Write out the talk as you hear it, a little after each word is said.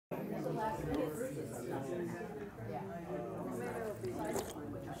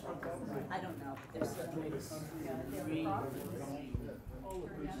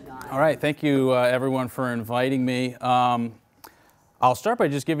All right, thank you everyone for inviting me. I'll start by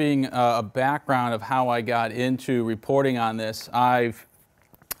just giving a background of how I got into reporting on this. In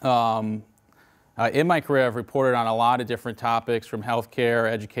my career, I've reported on a lot of different topics, from healthcare,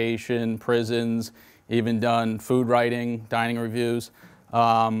 education, prisons, even done food writing, dining reviews.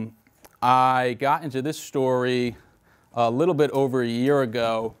 I got into this story a little bit over a year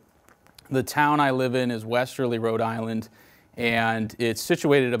ago. The town I live in is Westerly, Rhode Island, and it's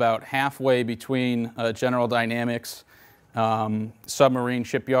situated about halfway between General Dynamics submarine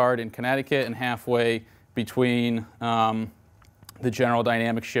shipyard in Connecticut and halfway between the General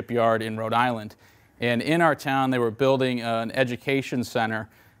Dynamics shipyard in Rhode Island. And in our town, they were building an education center,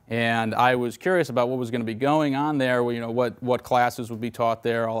 and I was curious about what was going to be going on there, you know, what classes would be taught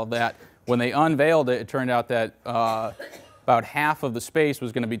there, all of that. When they unveiled it, it turned out that about half of the space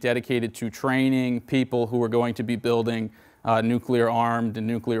was going to be dedicated to training people who were going to be building nuclear-armed and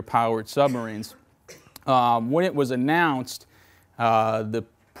nuclear-powered submarines. When it was announced, the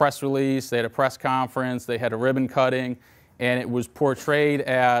press release, they had a press conference, they had a ribbon cutting, and it was portrayed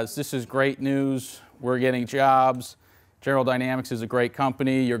as, this is great news, we're getting jobs, General Dynamics is a great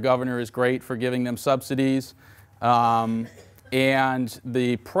company, your governor is great for giving them subsidies. And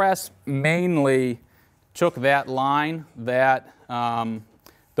the press mainly took that line,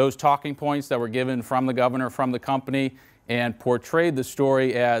 those talking points that were given from the governor, from the company, and portrayed the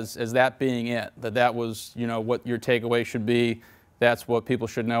story as that being it, that was, you know, what your takeaway should be, that's what people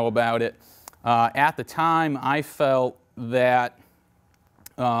should know about it. At the time, I felt that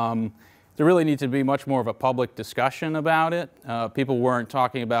there really needed to be much more of a public discussion about it. People weren't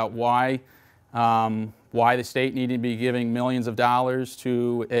talking about why the state needed to be giving millions of dollars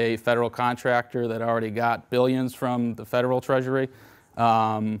to a federal contractor that already got billions from the federal treasury.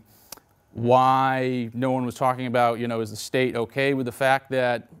 Why no one was talking about, you know, is the state okay with the fact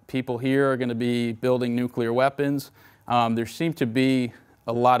that people here are going to be building nuclear weapons? There seemed to be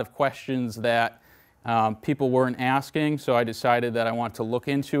a lot of questions that people weren't asking, so I decided that I want to look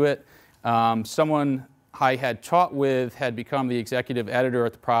into it. Someone I had taught with had become the executive editor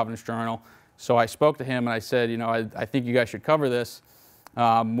at the Providence Journal, so I spoke to him and I said, you know, I think you guys should cover this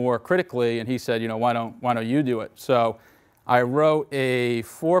more critically, and he said, you know, why don't you do it? So I wrote a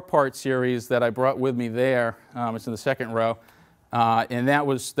 4-part series that I brought with me there. It's in the second row, and that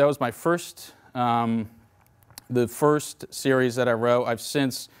was my first, the first series that I wrote. I've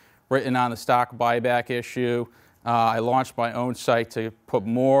since written on the stock buyback issue. I launched my own site to put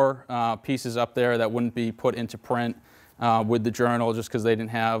more pieces up there that wouldn't be put into print with the journal, just because they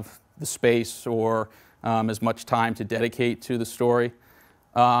didn't have the space or as much time to dedicate to the story.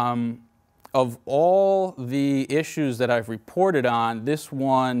 Of all the issues that I've reported on, this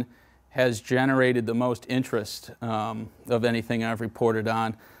one has generated the most interest of anything I've reported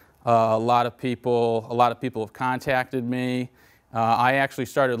on. A lot of people have contacted me. I actually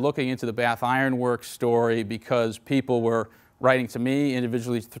started looking into the Bath Iron Works story because people were writing to me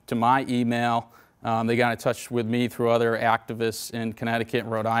individually to my email. They got in touch with me through other activists in Connecticut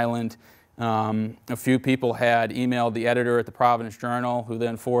and Rhode Island. A few people had emailed the editor at the Providence Journal, who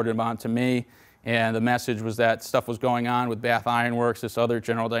then forwarded them on to me. And the message was that stuff was going on with Bath Iron Works, this other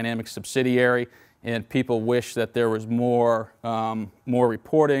General Dynamics subsidiary, and people wished that there was more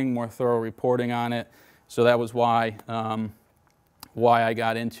reporting, more thorough reporting on it. So that was why I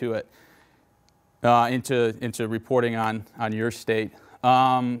got into it, into reporting on your state.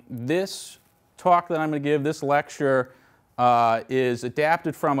 This talk that I'm going to give, this lecture, is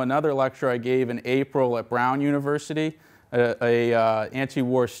adapted from another lecture I gave in April at Brown University. A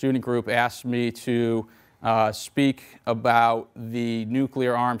anti-war student group asked me to speak about the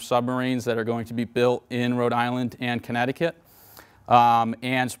nuclear-armed submarines that are going to be built in Rhode Island and Connecticut,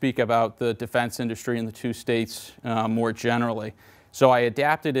 and speak about the defense industry in the two states more generally. So I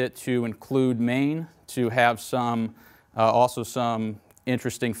adapted it to include Maine, to have also some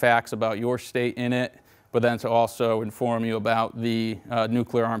interesting facts about your state in it, but then to also inform you about the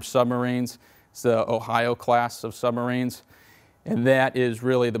nuclear-armed submarines. It's the Ohio class of submarines, and that is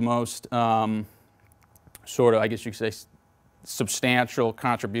really the most sort of, I guess you could say, substantial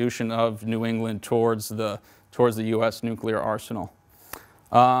contribution of New England towards the U.S. nuclear arsenal.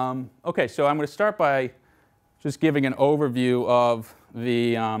 Okay, so I'm going to start by just giving an overview of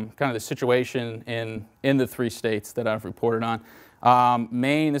the kind of the situation in the 3 states that I've reported on.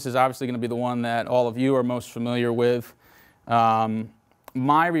 Maine, this is obviously going to be the one that all of you are most familiar with.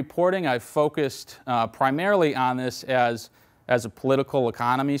 My reporting, I've focused primarily on this as as a political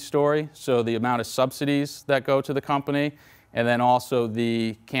economy story, so the amount of subsidies that go to the company, and then also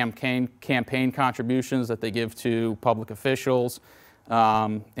the campaign contributions that they give to public officials,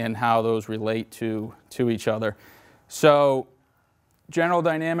 and how those relate to each other. So General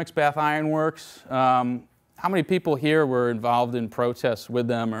Dynamics, Bath Iron Works, how many people here were involved in protests with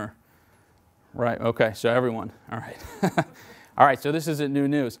them? Or, right, okay, so everyone, all right. All right, so this isn't new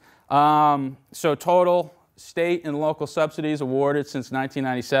news. So total state and local subsidies awarded since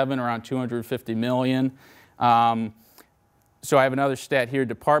 1997, around $250 million. So I have another stat here.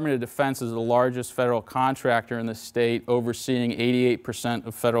 Department of Defense is the largest federal contractor in the state, overseeing 88%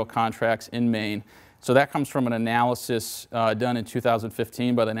 of federal contracts in Maine. So that comes from an analysis done in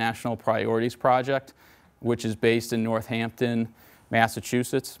 2015 by the National Priorities Project, which is based in Northampton,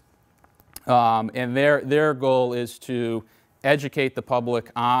 Massachusetts. And their goal is to educate the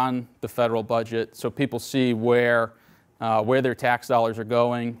public on the federal budget so people see where their tax dollars are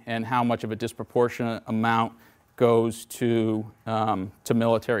going and how much of a disproportionate amount goes to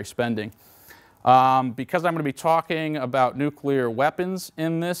military spending. Because I'm going to be talking about nuclear weapons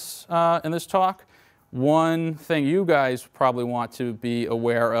in this talk, one thing you guys probably want to be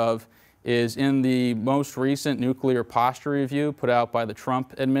aware of is in the most recent nuclear posture review put out by the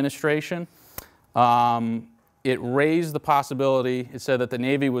Trump administration, it raised the possibility, it said that the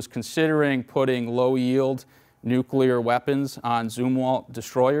Navy was considering putting low-yield nuclear weapons on Zumwalt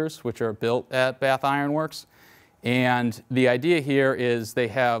destroyers, which are built at Bath Iron Works. And the idea here is they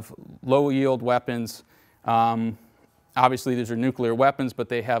have low-yield weapons. Obviously, these are nuclear weapons, but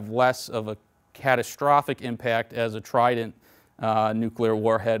they have less of a catastrophic impact as a Trident nuclear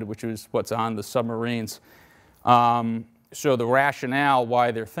warhead, which is what's on the submarines. So the rationale why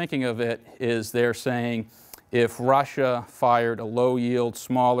they're thinking of it is they're saying if Russia fired a low-yield,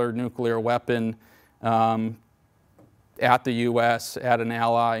 smaller nuclear weapon at the U.S., at an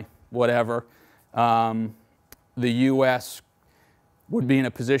ally, whatever, the U.S. would be in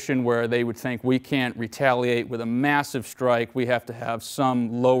a position where they would think we can't retaliate with a massive strike. We have to have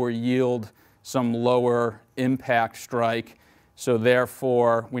some lower yield, some lower impact strike. So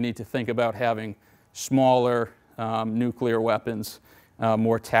therefore, we need to think about having smaller nuclear weapons,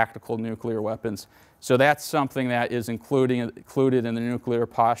 more tactical nuclear weapons. So that's something that is included in the nuclear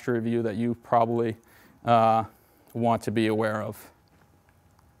posture review that you probably want to be aware of.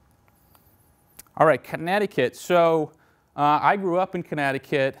 All right, Connecticut. So I grew up in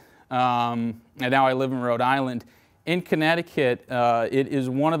Connecticut, and now I live in Rhode Island. In Connecticut, it is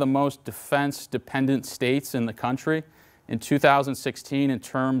one of the most defense-dependent states in the country. In 2016, in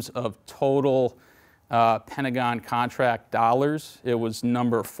terms of total Pentagon contract dollars, it was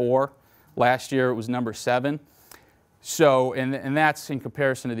number 4. Last year, it was number 7. So, and that's in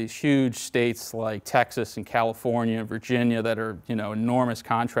comparison to these huge states like Texas and California and Virginia that are, enormous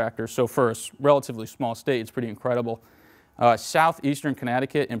contractors. So for a relatively small state, it's pretty incredible. Southeastern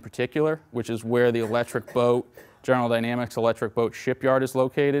Connecticut in particular, which is where the Electric Boat, General Dynamics Electric Boat Shipyard is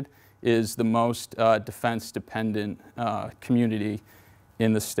located, is the most defense-dependent community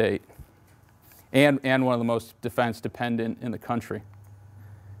in the state, and one of the most defense-dependent in the country.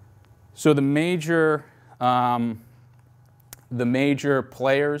 So the major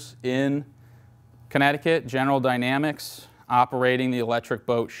players in Connecticut, General Dynamics, operating the Electric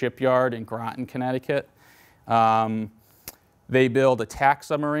Boat Shipyard in Groton, Connecticut. They build attack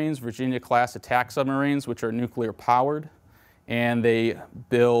submarines, Virginia-class attack submarines, which are nuclear-powered, and they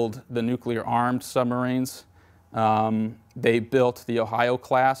build the nuclear-armed submarines. They built the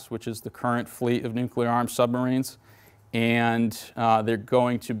Ohio-class, which is the current fleet of nuclear-armed submarines, and they're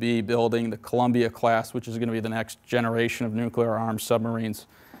going to be building the Columbia-class, which is going to be the next generation of nuclear-armed submarines.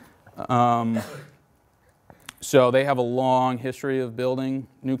 So they have a long history of building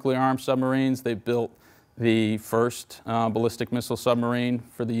nuclear-armed submarines. They built the first ballistic missile submarine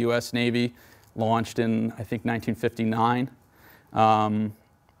for the U.S. Navy, launched in, I think, 1959.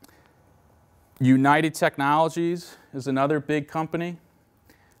 United Technologies is another big company.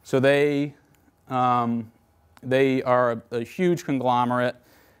 So they are a huge conglomerate.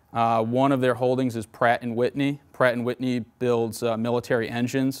 One of their holdings is Pratt & Whitney. Pratt & Whitney builds military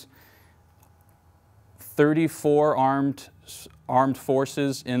engines. 34 armed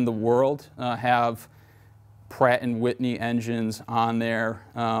forces in the world have Pratt & Whitney engines on their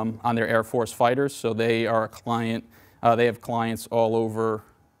Air Force fighters. So they are a client. They have clients all over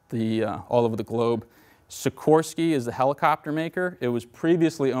the globe. Sikorsky is the helicopter maker. It was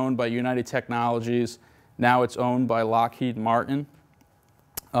previously owned by United Technologies. Now it's owned by Lockheed Martin.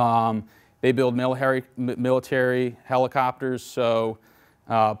 They build military helicopters, so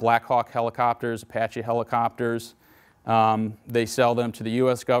Black Hawk helicopters, Apache helicopters. They sell them to the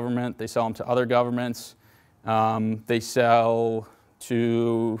U.S. government. They sell them to other governments. They sell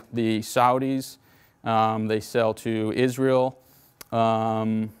to the Saudis. They sell to Israel.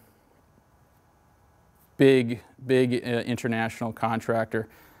 Big international contractor.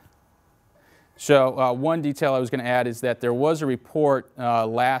 So one detail I was going to add is that there was a report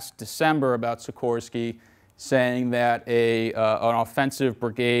last December about Sikorsky saying that an offensive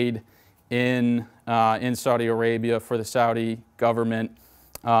brigade in Saudi Arabia for the Saudi government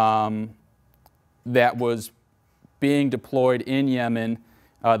that was being deployed in Yemen,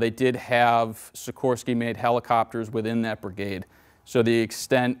 they did have Sikorsky-made helicopters within that brigade. So the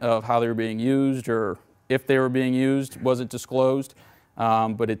extent of how they were being used or if they were being used wasn't disclosed,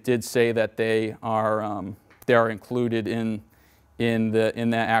 but it did say that they are included in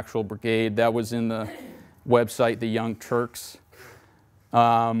that actual brigade. That was in the website, The Young Turks.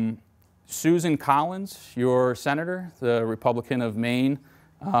 Susan Collins, your senator, the Republican of Maine,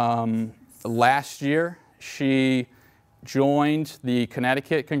 last year she joined the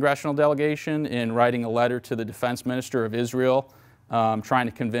Connecticut congressional delegation in writing a letter to the defense minister of Israel, trying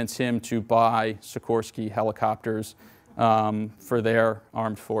to convince him to buy Sikorsky helicopters for their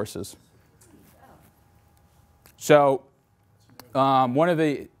armed forces. So one of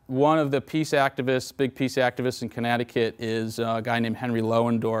the peace activists, big peace activists in Connecticut is a guy named Henry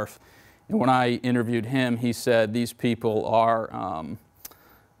Lohendorf. And when I interviewed him, he said these people are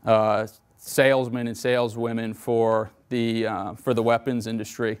salesmen and saleswomen for the weapons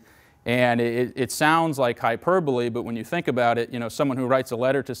industry. And it sounds like hyperbole, but when you think about it, you know, someone who writes a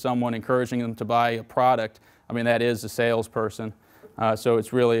letter to someone encouraging them to buy a product, I mean, that is a salesperson. So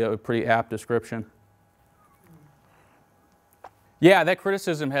it's really a pretty apt description. Yeah, that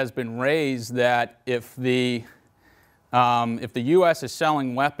criticism has been raised that if the U.S. is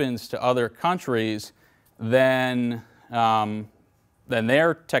selling weapons to other countries, then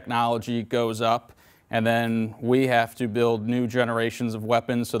their technology goes up, and then we have to build new generations of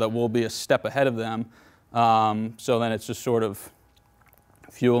weapons so that we'll be a step ahead of them. So then it's just sort of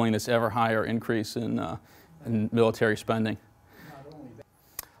fueling this ever higher increase in military spending.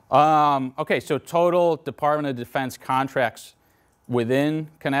 Okay, so total Department of Defense contracts within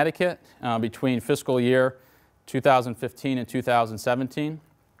Connecticut between fiscal year 2015 and 2017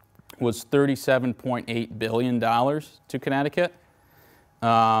 was $37.8 billion to Connecticut.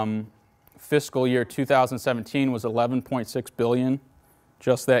 Fiscal year 2017 was $11.6 billion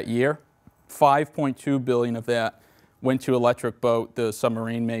just that year. $5.2 billion of that went to Electric Boat, the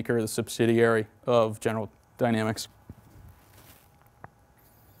submarine maker, the subsidiary of General Dynamics.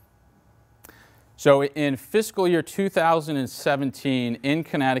 So in fiscal year 2017 in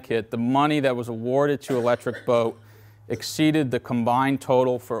Connecticut, the money that was awarded to Electric Boat exceeded the combined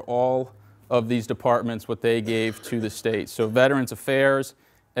total for all of these departments, what they gave to the state. So Veterans Affairs,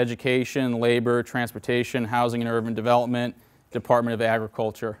 Education, Labor, Transportation, Housing and Urban Development, Department of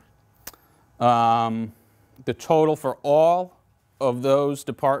Agriculture. The total for all of those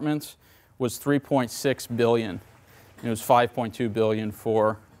departments was $3.6 billion. It was $5.2 billion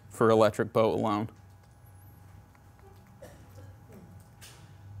for Electric Boat alone.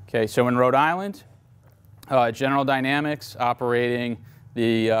 Okay, so in Rhode Island, General Dynamics operating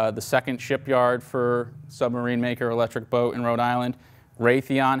the second shipyard for submarine maker Electric Boat in Rhode Island.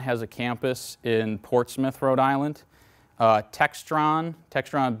 Raytheon has a campus in Portsmouth, Rhode Island.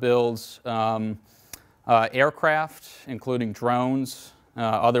 Textron builds aircraft, including drones,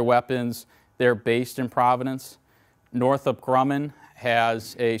 other weapons. They're based in Providence. Northrop Grumman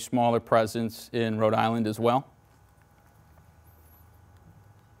has a smaller presence in Rhode Island as well.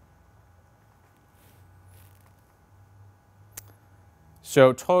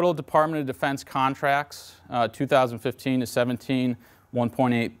 So total Department of Defense contracts, 2015 to 17,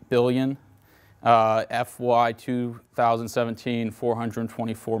 $1.8 billion. FY 2017,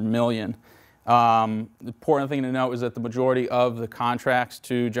 $424 million. The important thing to note is that the majority of the contracts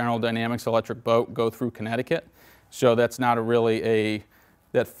to General Dynamics Electric Boat go through Connecticut. So that's not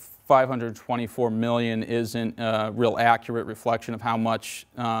that $524 million isn't a real accurate reflection of how much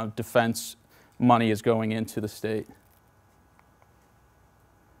defense money is going into the state.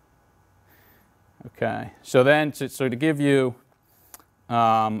 Okay, so then to give you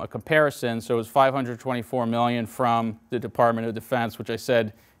a comparison, so it was $524 million from the Department of Defense, which I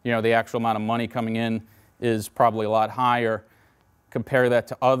said, you know, the actual amount of money coming in is probably a lot higher. Compare that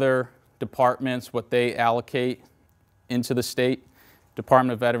to other departments, what they allocate into the state.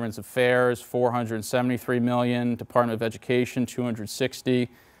 Department of Veterans Affairs, $473 million. Department of Education, $260.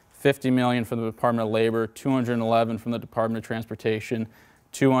 $50 million from the Department of Labor, $211 from the Department of Transportation,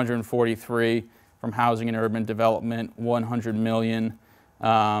 $243 from housing and urban development, 100 million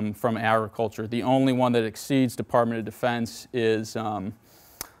from agriculture. The only one that exceeds Department of Defense is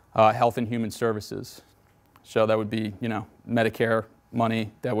Health and Human Services. So that would be, you know, Medicare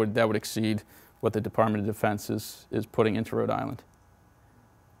money that would exceed what the Department of Defense is putting into Rhode Island.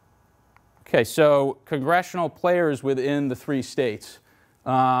 Okay, so congressional players within the 3 states.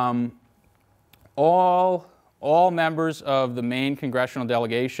 All members of the main congressional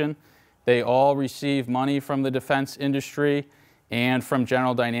delegation, they all receive money from the defense industry and from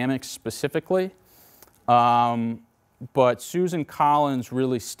General Dynamics specifically. But Susan Collins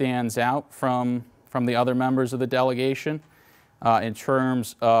really stands out from the other members of the delegation in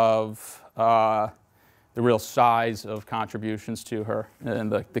terms of the real size of contributions to her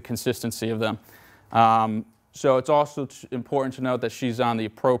and the consistency of them. So it's also important to note that she's on the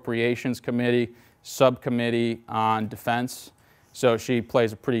Appropriations Committee, Subcommittee on Defense. So she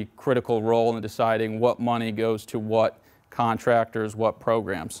plays a pretty critical role in deciding what money goes to what contractors, what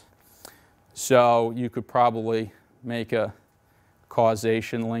programs. So you could probably make a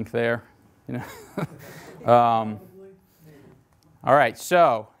causation link there. You know? All right,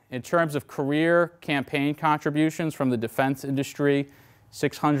 so in terms of career campaign contributions from the defense industry,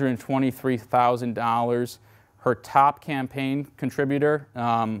 $623,000. Her top campaign contributor,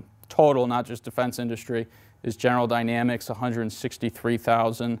 total, not just defense industry, is General Dynamics,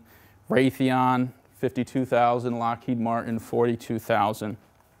 $163,000, Raytheon, $52,000, Lockheed Martin,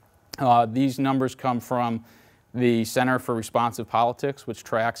 $42,000. These numbers come from the Center for Responsive Politics, which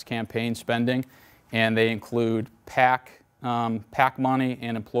tracks campaign spending, and they include PAC money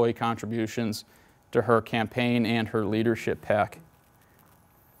and employee contributions to her campaign and her leadership PAC.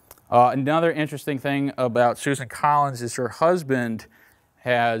 Another interesting thing about Susan Collins is her husband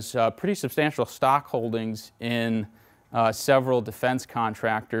has pretty substantial stock holdings in several defense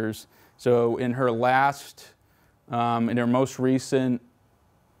contractors. So in her most recent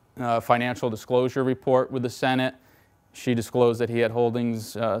financial disclosure report with the Senate, she disclosed that he had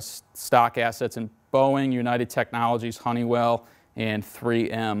holdings, stock assets in Boeing, United Technologies, Honeywell, and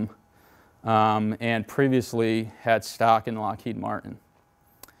 3M, and previously had stock in Lockheed Martin.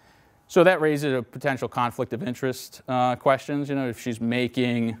 So that raises a potential conflict of interest questions. You know, if she's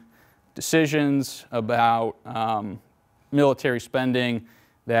making decisions about military spending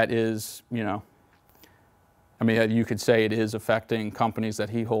that is, you know, I mean, you could say it is affecting companies that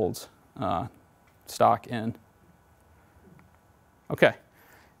he holds stock in. Okay.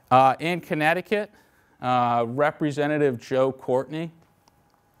 In Connecticut, Representative Joe Courtney,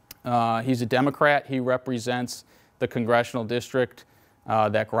 he's a Democrat. He represents the congressional district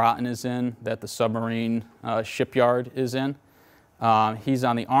that Groton is in, that the submarine shipyard is in. He's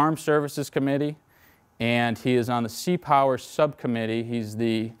on the Armed Services Committee, and he is on the Sea Power Subcommittee. He's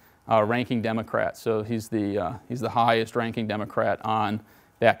the ranking Democrat, so he's the highest ranking Democrat on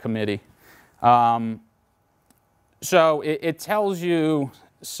that committee. So it tells you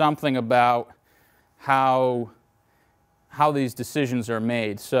something about how these decisions are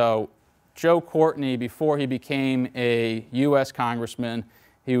made. So Joe Courtney, before he became a U.S. congressman,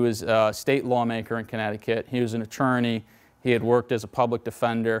 he was a state lawmaker in Connecticut. He was an attorney. He had worked as a public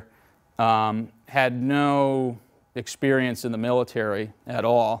defender, had no experience in the military at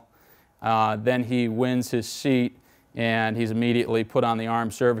all. Then he wins his seat, and he's immediately put on the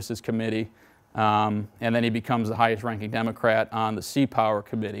Armed Services Committee, and then he becomes the highest ranking Democrat on the Sea Power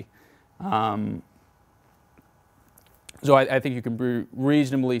Committee. So I think you can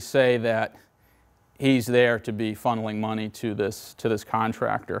reasonably say that he's there to be funneling money to this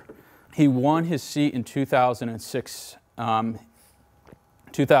contractor. He won his seat in 2006.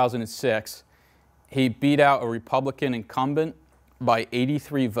 2006. He beat out a Republican incumbent by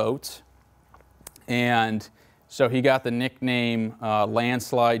 83 votes, and so he got the nickname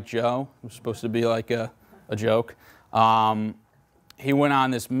Landslide Joe. It was supposed to be like a joke. He went on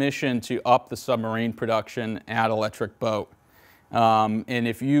this mission to up the submarine production at Electric Boat. And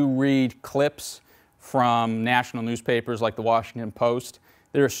if you read clips from national newspapers like the Washington Post,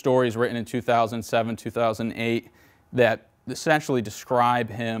 there are stories written in 2007, 2008 that essentially describe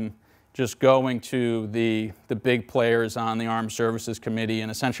him just going to the big players on the Armed Services Committee and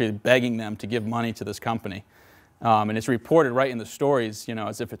essentially begging them to give money to this company. And it's reported right in the stories, you know,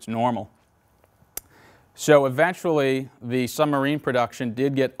 as if it's normal. So eventually, the submarine production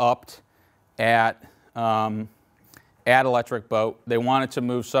did get upped at Electric Boat. They wanted to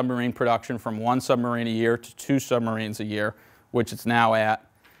move submarine production from 1 submarine a year to 2 submarines a year, which it's now at.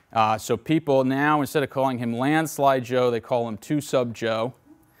 So people now, instead of calling him Landslide Joe, they call him 2-Sub Joe.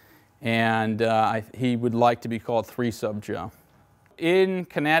 And he would like to be called 3-Sub Joe. In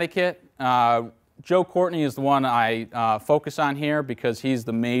Connecticut, Joe Courtney is the one I focus on here because he's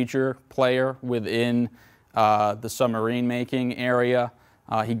the major player within the submarine making area.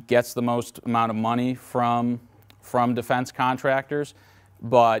 He gets the most amount of money from defense contractors,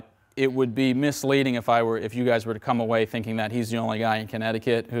 but it would be misleading if you guys were to come away thinking that he's the only guy in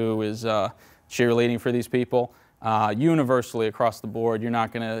Connecticut who is cheerleading for these people. Universally across the board, you're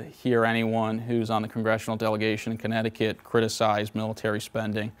not going to hear anyone who's on the congressional delegation in Connecticut criticize military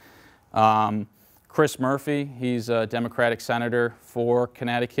spending. Chris Murphy, he's a Democratic senator for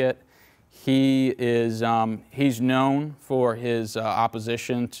Connecticut. He's known for his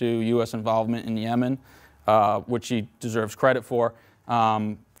opposition to U.S. involvement in Yemen, which he deserves credit for.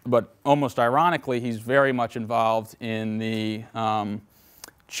 But almost ironically, he's very much involved in the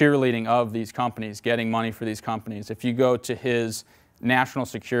cheerleading of these companies, getting money for these companies. If you go to his national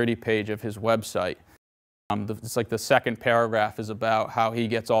security page of his website, it's like the second paragraph is about how he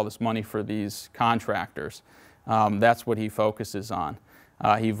gets all this money for these contractors. That's what he focuses on.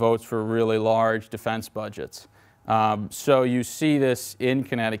 He votes for really large defense budgets. So you see this in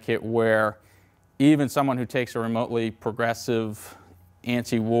Connecticut where even someone who takes a remotely progressive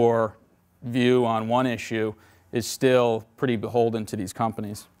anti-war view on one issue is still pretty beholden to these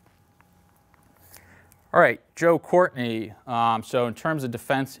companies. All right, Joe Courtney. So in terms of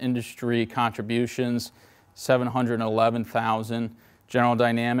defense industry contributions, $711,000. General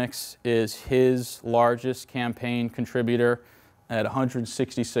Dynamics is his largest campaign contributor at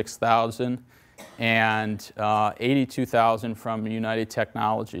 $166,000, and $82,000 from United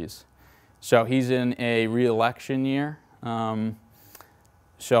Technologies. So he's in a re-election year.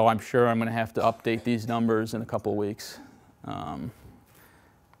 So I'm sure I'm going to have to update these numbers in a couple of weeks. In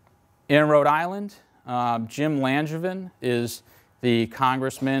Rhode Island, Jim Langevin is the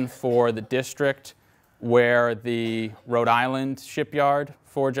congressman for the district where the Rhode Island shipyard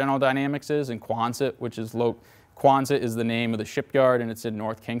for General Dynamics is, in Quonset, which is Quonset is the name of the shipyard, and it's in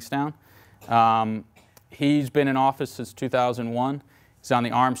North Kingstown. He's been in office since 2001. He's on the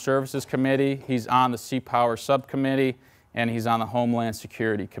Armed Services Committee. He's on the Sea Power Subcommittee, and he's on the Homeland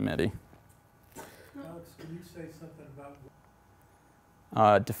Security Committee. Alex, can you say something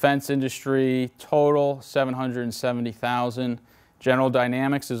about defense industry total, $770,000. General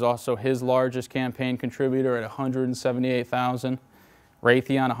Dynamics is also his largest campaign contributor at $178,000.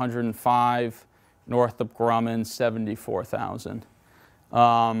 Raytheon, $105,000. Northrop Grumman,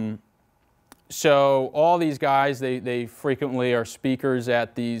 $74,000. So all these guys, they frequently are speakers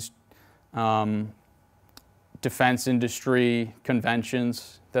at these defense industry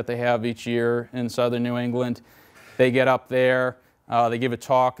conventions that they have each year in southern New England. They get up there, they give a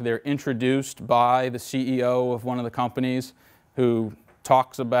talk, they're introduced by the CEO of one of the companies who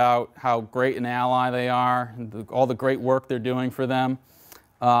talks about how great an ally they are, and all the great work they're doing for them.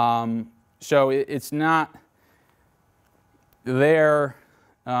 So it's not, they're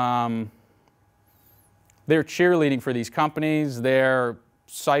cheerleading for these companies, they're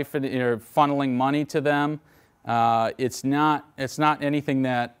funneling money to them. It's not anything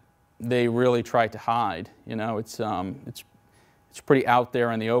that they really try to hide. You know, it's pretty out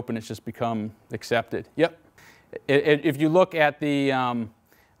there in the open. It's just become accepted. Yep. If you look at the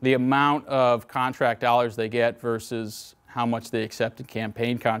amount of contract dollars they get versus how much they accept in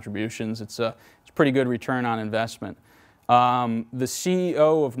campaign contributions, it's a pretty good return on investment. The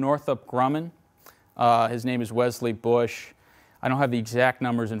CEO of Northrop Grumman, his name is Wesley Bush. I don't have the exact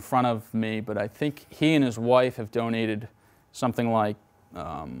numbers in front of me, but I think he and his wife have donated something like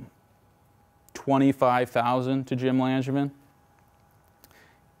 $25,000 to Jim Langevin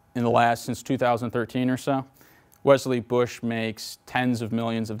since 2013 or so. Wesley Bush makes tens of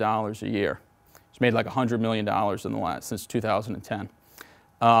millions of dollars a year. He's made like $100 million since 2010.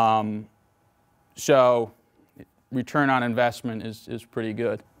 So return on investment is pretty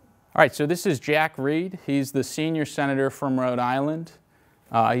good. All right, so this is Jack Reed. He's the senior senator from Rhode Island.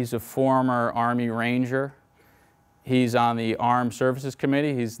 He's a former Army Ranger. He's on the Armed Services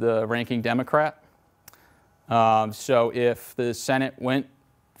Committee. He's the ranking Democrat. So if the Senate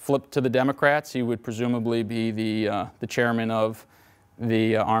flipped to the Democrats, he would presumably be the chairman of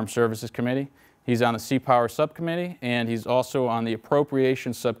the Armed Services Committee. He's on the Sea Power Subcommittee, and he's also on the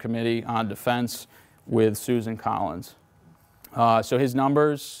Appropriations Subcommittee on Defense with Susan Collins. So his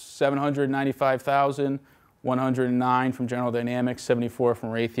numbers, $795,000, $109 from General Dynamics, $74 from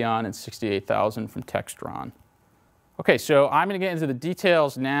Raytheon, and $68,000 from Textron. Okay, so I'm going to get into the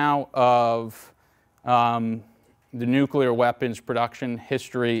details now of the nuclear weapons production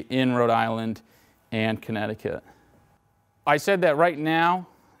history in Rhode Island and Connecticut. I said that right now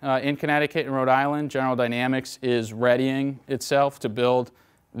in Connecticut and Rhode Island, General Dynamics is readying itself to build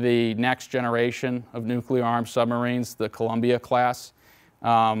the next generation of nuclear-armed submarines, the Columbia class.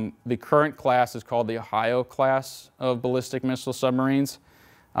 The current class is called the Ohio class of ballistic missile submarines.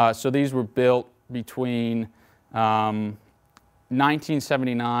 So these were built between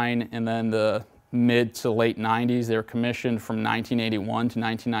 1979 and then the mid to late 90s. They were commissioned from 1981 to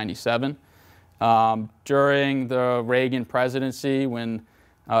 1997. During the Reagan presidency, when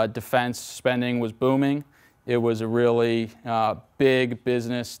defense spending was booming, it was a really big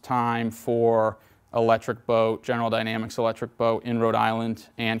business time for Electric Boat, General Dynamics Electric Boat in Rhode Island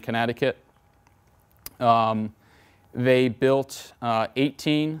and Connecticut. They built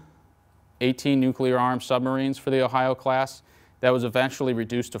 18 nuclear-armed submarines for the Ohio class. That was eventually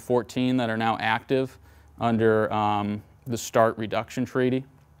reduced to 14 that are now active under the START Reduction Treaty.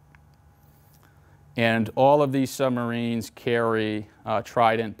 And all of these submarines carry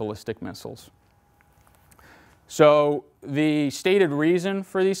Trident ballistic missiles. So the stated reason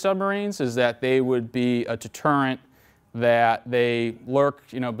for these submarines is that they would be a deterrent, that they lurk,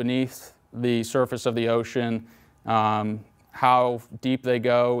 beneath the surface of the ocean. How deep they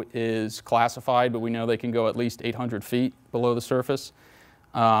go is classified, but we know they can go at least 800 feet below the surface.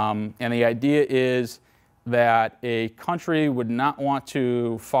 And the idea is that a country would not want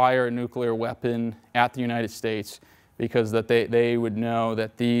to fire a nuclear weapon at the United States because that they would know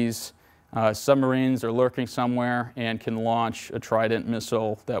that these submarines are lurking somewhere and can launch a Trident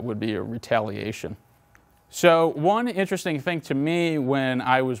missile that would be a retaliation. So one interesting thing to me when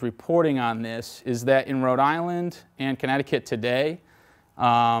I was reporting on this is that in Rhode Island and Connecticut today,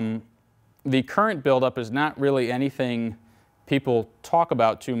 the current buildup is not really anything people talk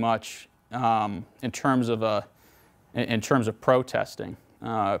about too much in terms of protesting.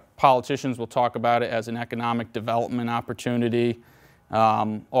 Politicians will talk about it as an economic development opportunity,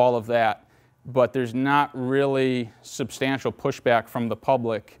 all of that, but there's not really substantial pushback from the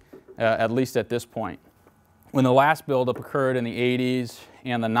public, at least at this point. When the last buildup occurred in the 80s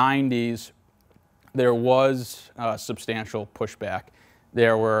and the 90s, there was substantial pushback.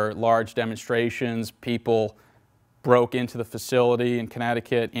 There were large demonstrations. People broke into the facility in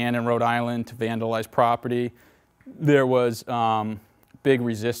Connecticut and in Rhode Island to vandalize property. There was big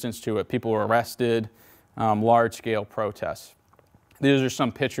resistance to it. People were arrested, large-scale protests. These are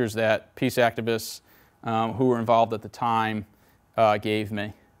some pictures that peace activists who were involved at the time gave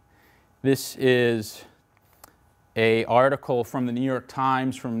me. This is an article from the New York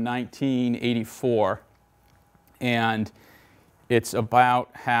Times from 1984, and it's about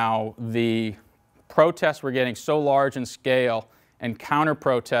how the protests were getting so large in scale, and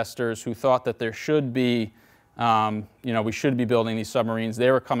counter-protesters who thought that there should be, we should be building these submarines, they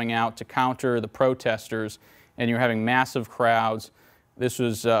were coming out to counter the protesters, and you're having massive crowds. This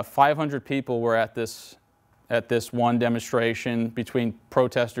was 500 people were at this one demonstration between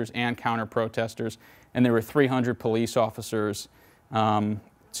protesters and counter-protesters, and there were 300 police officers to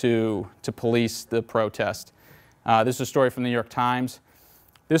police the protest. This is a story from the New York Times.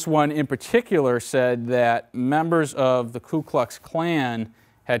 This one in particular said that members of the Ku Klux Klan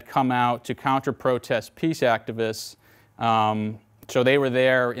had come out to counter-protest peace activists. So they were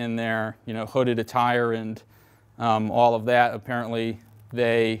there in their hooded attire and all of that. Apparently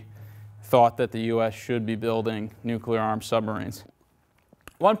they thought that the U.S. should be building nuclear-armed submarines.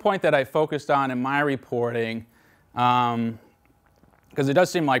 One point that I focused on in my reporting, because it does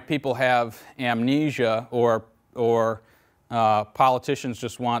seem like people have amnesia or politicians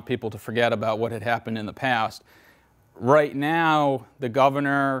just want people to forget about what had happened in the past. Right now, the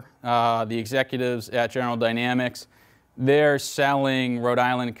governor, the executives at General Dynamics, they're selling Rhode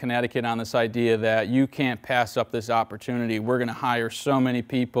Island and Connecticut on this idea that you can't pass up this opportunity. We're going to hire so many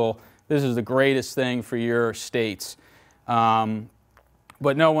people. This is the greatest thing for your states.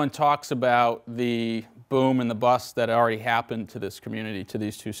 But no one talks about the boom and the bust that already happened to this community, to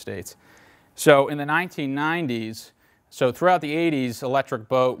these two states. So in the 1990s, so throughout the 80s, Electric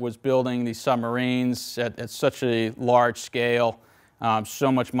Boat was building these submarines at such a large scale.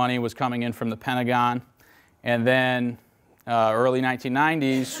 So much money was coming in from the Pentagon. And then early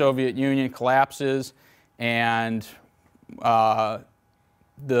 1990s, Soviet Union collapses, and the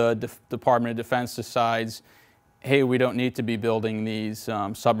Department of Defense decides, hey, we don't need to be building these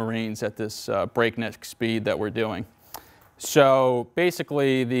submarines at this breakneck speed that we're doing. So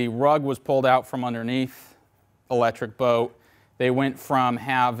basically, the rug was pulled out from underneath Electric Boat. They went from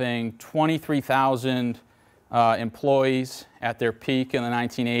having 23,000 employees at their peak in the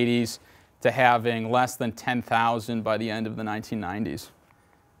 1980s to having less than 10,000 by the end of the 1990s.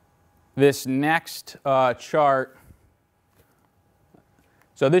 This next chart,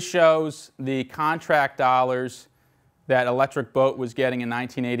 so this shows the contract dollars that Electric Boat was getting in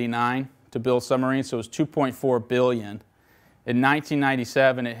 1989 to build submarines, so it was $2.4 billion. In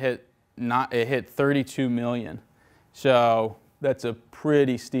 1997, it hit 32 million. So that's a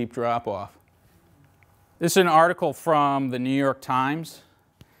pretty steep drop-off. This is an article from the New York Times.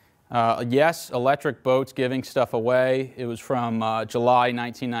 Yes, Electric Boat's giving stuff away. It was from July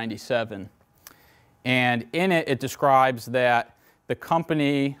 1997. And in it, it describes that the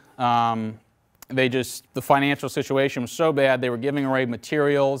company, the financial situation was so bad, they were giving away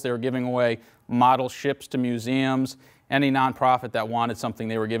materials, they were giving away model ships to museums. Any nonprofit that wanted something,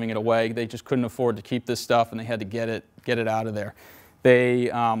 they were giving it away. They just couldn't afford to keep this stuff, and they had to get it out of there. They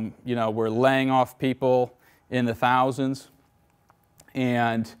were laying off people in the thousands.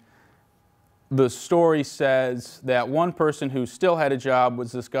 And the story says that one person who still had a job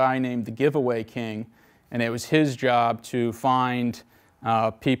was this guy named the Giveaway King, and it was his job to find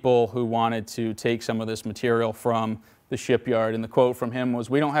people who wanted to take some of this material from the shipyard. And the quote from him was,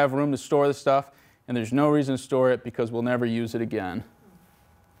 "We don't have room to store this stuff, and there's no reason to store it because we'll never use it again."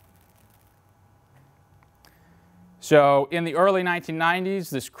 So in the early 1990s,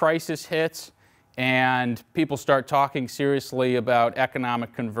 this crisis hits, and people start talking seriously about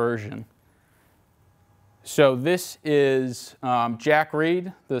economic conversion. So this is Jack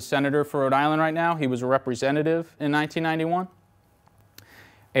Reed, the senator for Rhode Island right now. He was a representative in 1991.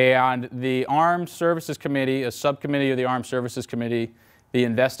 And the Armed Services Committee, a subcommittee of the Armed Services Committee, the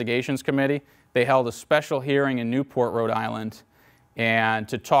Investigations Committee, they held a special hearing in Newport, Rhode Island, and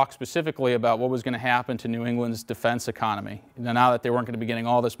to talk specifically about what was going to happen to New England's defense economy. Now that they weren't going to be getting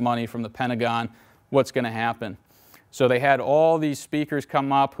all this money from the Pentagon, what's going to happen? So they had all these speakers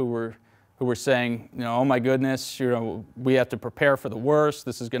come up who were saying, oh my goodness, we have to prepare for the worst.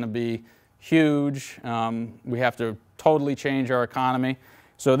 This is going to be huge. We have to totally change our economy.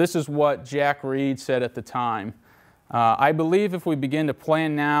 So this is what Jack Reed said at the time. I believe if we begin to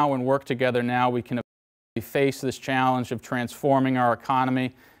plan now and work together now, we can face this challenge of transforming our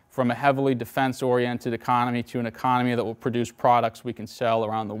economy from a heavily defense-oriented economy to an economy that will produce products we can sell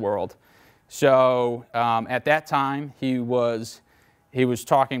around the world. So at that time, he was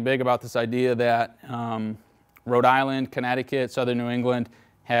talking big about this idea that Rhode Island, Connecticut, Southern New England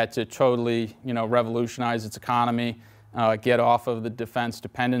had to totally, revolutionize its economy, get off of the defense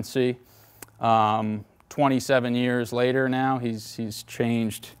dependency. 27 years later now, he's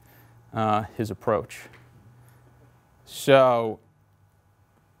changed his approach. So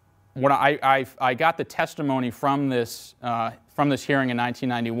when I got the testimony from this hearing in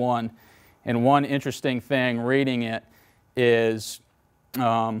 1991, and one interesting thing reading it is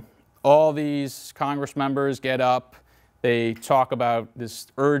all these Congress members get up, they talk about this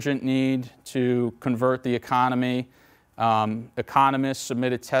urgent need to convert the economy. Economists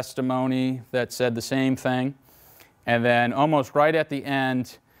submitted testimony that said the same thing. And then almost right at the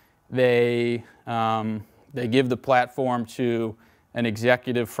end, they give the platform to an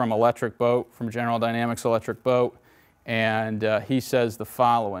executive from Electric Boat, from General Dynamics Electric Boat, and he says the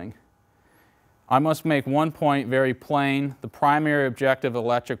following: "I must make one point very plain. The primary objective of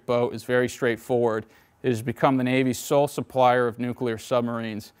Electric Boat is very straightforward. It has become the Navy's sole supplier of nuclear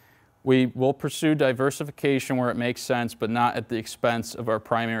submarines. We will pursue diversification where it makes sense, but not at the expense of our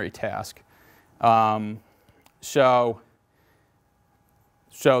primary task." So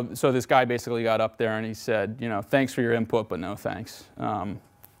this guy basically got up there and he said, thanks for your input, but no thanks.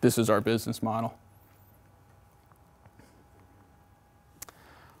 This is our business model.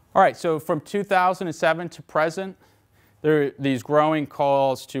 All right, so from 2007 to present, there are these growing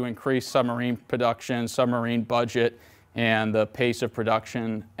calls to increase submarine production, submarine budget, and the pace of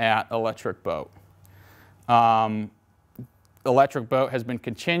production at Electric Boat. Electric Boat has been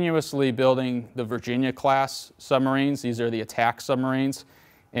continuously building the Virginia-class submarines. These are the attack submarines,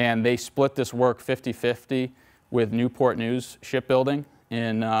 and they split this work 50-50 with Newport News Shipbuilding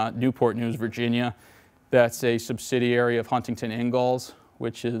in Newport News, Virginia. That's a subsidiary of Huntington Ingalls,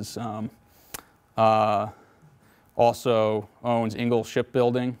 which is also owns Ingalls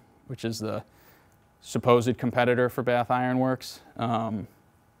Shipbuilding, which is the supposed competitor for Bath Iron Works.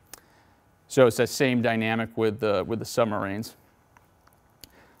 So it's that same dynamic with the submarines.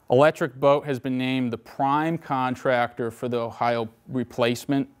 Electric Boat has been named the prime contractor for the Ohio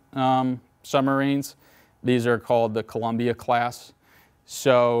replacement submarines. These are called the Columbia class.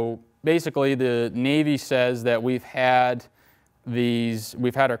 So basically the Navy says that we've had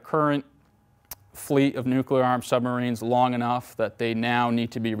our current fleet of nuclear armed submarines long enough that they now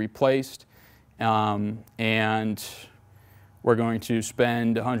need to be replaced. And we're going to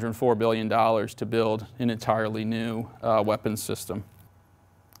spend $104 billion to build an entirely new weapons system.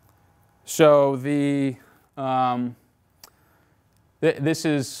 So the This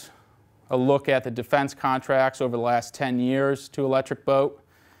is a look at the defense contracts over the last 10 years to Electric Boat.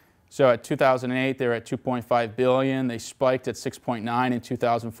 So at 2008, they were at $2.5 billion. They spiked at $6.9 in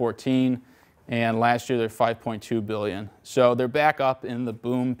 2014. And last year, they're $5.2 billion. So they're back up in the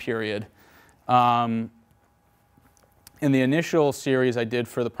boom period. In the initial series I did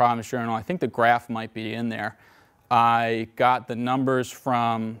for the Providence Journal, I think the graph might be in there. I got the numbers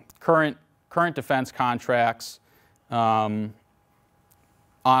from current defense contracts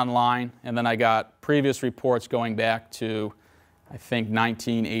online, and then I got previous reports going back to, I think,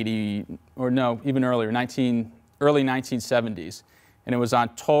 1980, or no, even earlier, early 1970s. And it was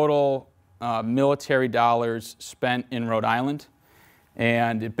on total military dollars spent in Rhode Island.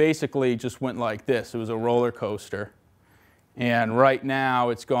 And it basically just went like this. It was a roller coaster. And right now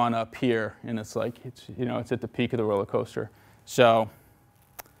it's gone up here, and it's like, it's at the peak of the roller coaster. So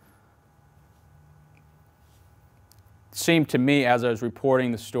it seemed to me as I was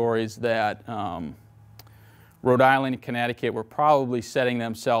reporting the stories that Rhode Island and Connecticut were probably setting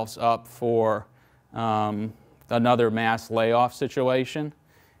themselves up for another mass layoff situation.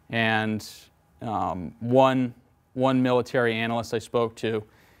 And one military analyst I spoke to,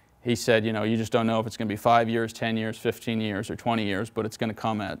 he said, you just don't know if it's going to be 5 years, 10 years, 15 years, or 20 years, but it's going to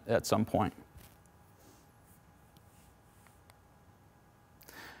come at some point.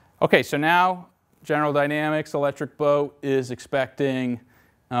 Okay, so now General Dynamics Electric Boat is expecting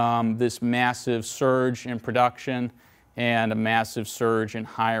this massive surge in production and a massive surge in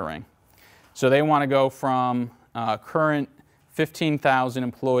hiring. So they want to go from current 15,000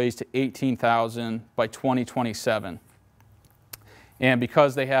 employees to 18,000 by 2027. And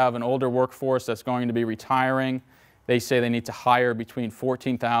because they have an older workforce that's going to be retiring, they say they need to hire between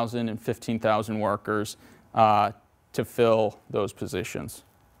 14,000 and 15,000 workers to fill those positions.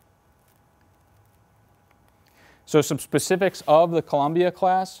 So some specifics of the Columbia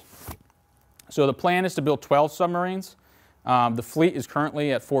class. So the plan is to build 12 submarines. The fleet is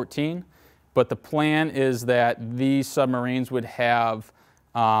currently at 14, but the plan is that these submarines would have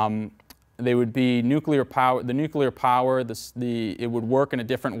they would be nuclear power. The nuclear power, it would work in a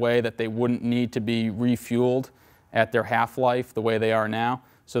different way, that they wouldn't need to be refueled at their half-life the way they are now.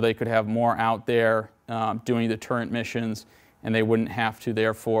 So they could have more out there doing deterrent missions, and they wouldn't have to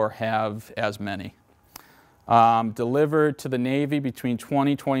therefore have as many. Delivered to the Navy between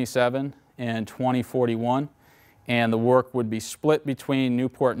 2027 and 2041, and the work would be split between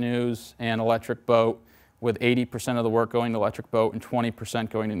Newport News and Electric Boat, with 80% of the work going to Electric Boat and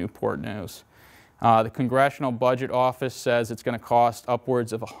 20% going to Newport News. The Congressional Budget Office says it's going to cost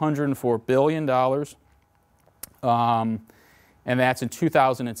upwards of $104 billion, and that's in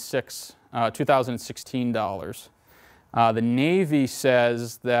 2016 dollars. The Navy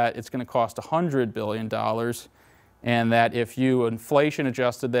says that it's going to cost $100 billion, and that if you inflation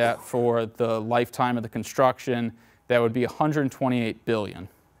adjusted that for the lifetime of the construction, that would be $128 billion.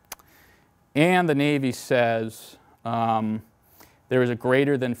 And the Navy says there is a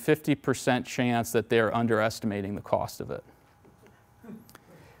greater than 50% chance that they're underestimating the cost of it.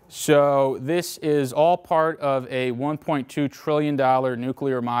 So this is all part of a $1.2 trillion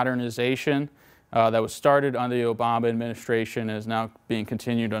nuclear modernization that was started under the Obama administration and is now being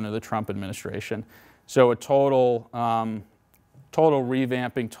continued under the Trump administration. So a total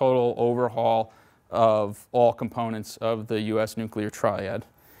revamping, total overhaul of all components of the U.S. nuclear triad.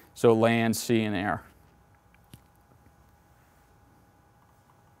 So land, sea, and air.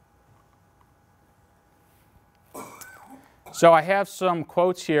 So I have some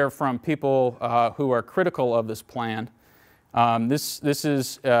quotes here from people who are critical of this plan. This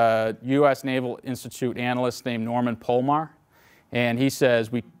is a U.S. Naval Institute analyst named Norman Polmar, and he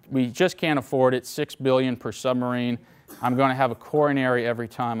says, we just can't afford it, $6 billion per submarine. I'm going to have a coronary every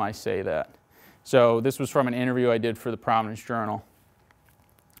time I say that. So this was from an interview I did for the Providence Journal.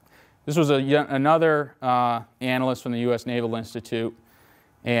 This was another analyst from the U.S. Naval Institute,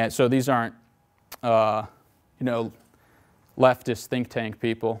 and so these aren't, leftist think tank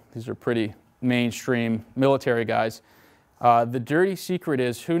people. These are pretty mainstream military guys. The dirty secret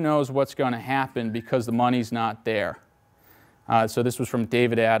is who knows what's going to happen because the money's not there. So this was from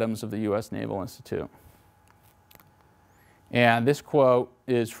David Adams of the U.S. Naval Institute. And this quote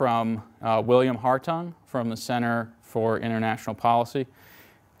is from William Hartung from the Center for International Policy.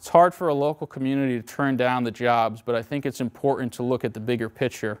 It's hard for a local community to turn down the jobs, but I think it's important to look at the bigger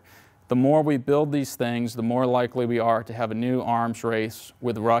picture. The more we build these things, the more likely we are to have a new arms race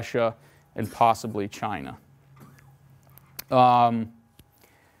with Russia and possibly China. So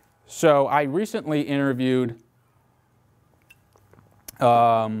I recently interviewed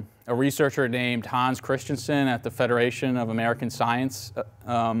a researcher named Hans Christensen at the Federation of American Scientists.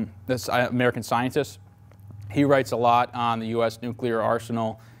 He writes a lot on the U.S. nuclear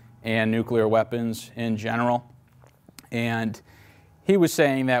arsenal and nuclear weapons in general. And he was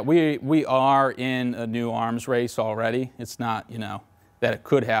saying that we are in a new arms race already. It's not, that it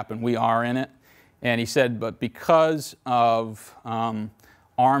could happen. We are in it. And he said, but because of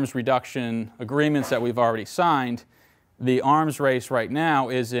arms reduction agreements that we've already signed, the arms race right now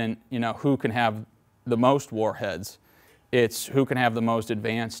isn't, who can have the most warheads. It's who can have the most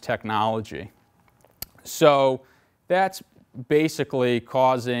advanced technology. So that's basically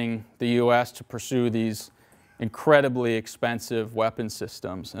causing the U.S. to pursue these incredibly expensive weapon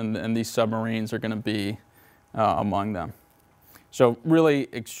systems, and these submarines are going to be among them. So really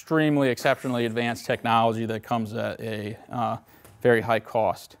extremely exceptionally advanced technology that comes at a very high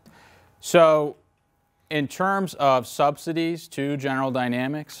cost. So in terms of subsidies to General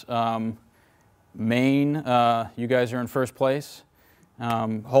Dynamics, Maine, you guys are in first place.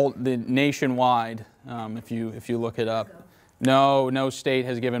 Nationwide, if you look it up. No state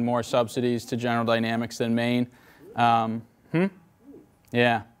has given more subsidies to General Dynamics than Maine.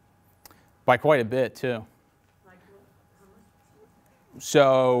 Yeah, by quite a bit too.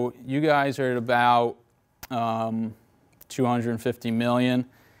 So you guys are at about 250 million,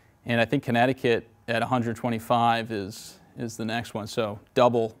 and I think Connecticut at 125 is the next one. So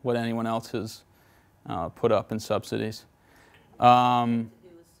double what anyone else has put up in subsidies.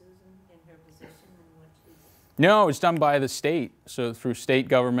 No, it's done by the state, so through state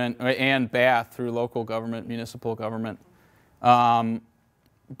government and Bath through local government, municipal government.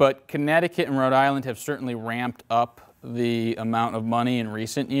 But Connecticut and Rhode Island have certainly ramped up the amount of money in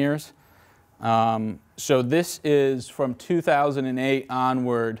recent years. So this is from 2008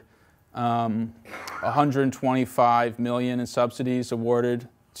 onward, 125 million in subsidies awarded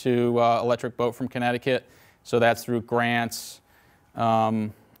to Electric Boat from Connecticut. So that's through grants,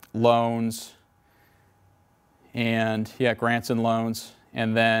 loans, and grants and loans,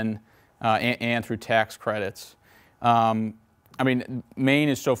 and then and through tax credits. I mean, Maine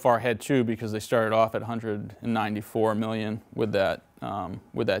is so far ahead too because they started off at 194 million with that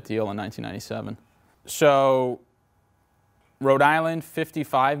deal in 1997. So Rhode Island,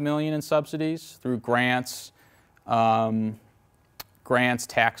 55 million in subsidies through grants,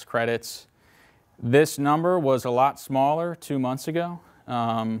 tax credits. This number was a lot smaller 2 months ago.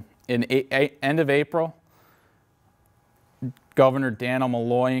 End of April, Governor Daniel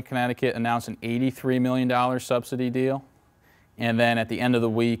Malloy in Connecticut announced an $83 million subsidy deal. And then at the end of the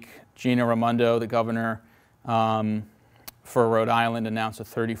week, Gina Raimondo, the governor for Rhode Island, announced a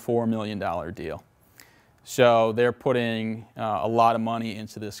 $34 million deal. So they're putting a lot of money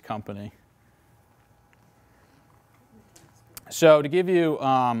into this company. So to give you,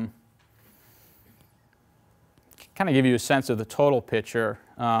 kind of give you a sense of the total picture,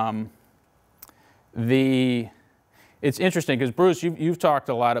 it's interesting because Bruce, you've talked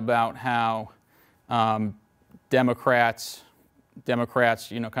a lot about how Democrats,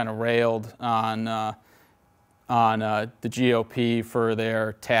 kind of railed on the GOP for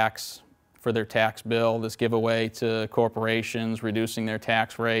their tax bill, this giveaway to corporations, reducing their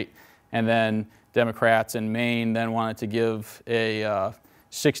tax rate, and then Democrats in Maine then wanted to give a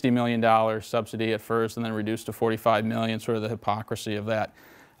 $60 million subsidy at first, and then reduced to $45 million. Sort of the hypocrisy of that.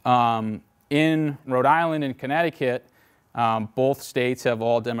 In Rhode Island and Connecticut, both states have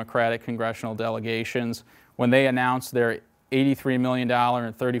all Democratic congressional delegations. When they announced their $83 million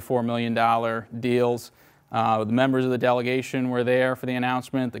and $34 million deals, the members of the delegation were there for the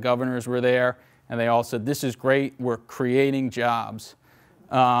announcement, the governors were there, and they all said, this is great, we're creating jobs.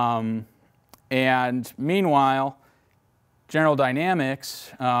 And meanwhile, General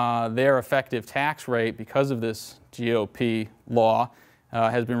Dynamics, their effective tax rate, because of this GOP law,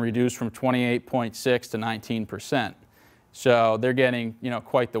 has been reduced from 28.6 to 19%. So they're getting,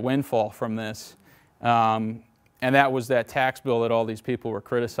 quite the windfall from this. And that was that tax bill that all these people were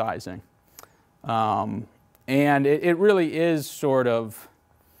criticizing. And it really is sort of,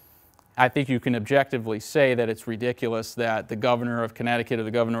 I think you can objectively say that it's ridiculous that the governor of Connecticut or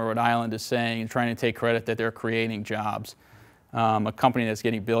the governor of Rhode Island is saying and trying to take credit that they're creating jobs. A company that's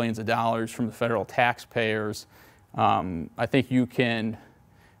getting billions of dollars from the federal taxpayers. I think you can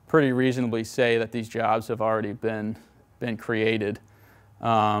pretty reasonably say that these jobs have already been created.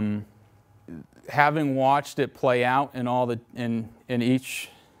 Having watched it play out in all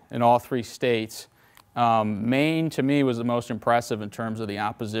three states, Maine to me was the most impressive in terms of the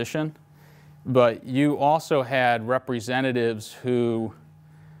opposition, but you also had representatives who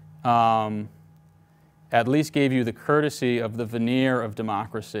at least gave you the courtesy of the veneer of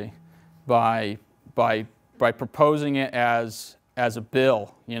democracy by proposing it as a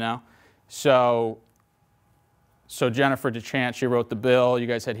bill, you know. So Jennifer DeChant, she wrote the bill. You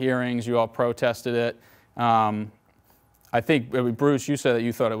guys had hearings. You all protested it. I think, Bruce, you said that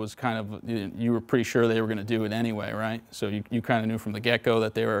you thought it was kind of, you were pretty sure they were going to do it anyway, right? So you kind of knew from the get-go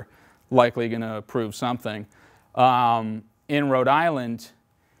that they were likely going to approve something. In Rhode Island,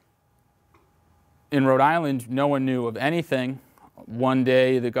 no one knew of anything. One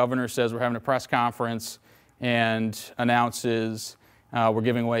day, the governor says we're having a press conference and announces we're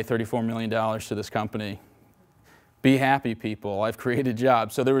giving away $34 million to this company. Be happy, people. I've created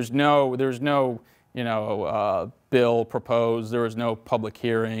jobs. So there was no bill proposed. There was no public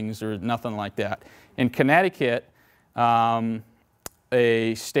hearings. There was nothing like that. In Connecticut, a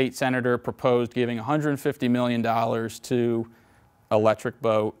state senator proposed giving $150 million to electric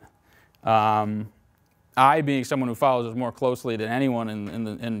boat. I, being someone who follows this more closely than anyone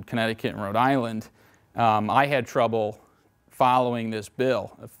in Connecticut and Rhode Island, I had trouble following this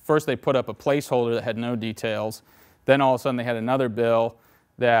bill. First, they put up a placeholder that had no details. Then all of a sudden, they had another bill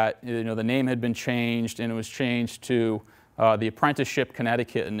that, you know, the name had been changed, and it was changed to the Apprenticeship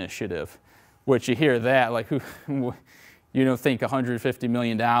Connecticut Initiative, which you hear that, like, who, you don't think $150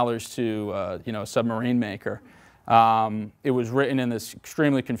 million to, you know, a submarine maker. It was written in this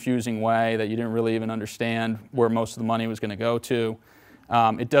extremely confusing way that you didn't really even understand where most of the money was going to go to.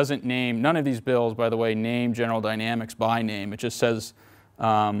 It doesn't name, none of these bills, by the way, name General Dynamics by name. It just says,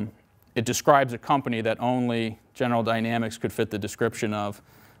 it describes a company that only General Dynamics could fit the description of,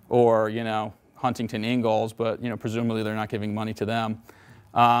 or, you know, Huntington Ingalls, but, you know, presumably they're not giving money to them.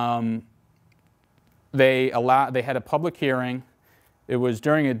 They had a public hearing. It was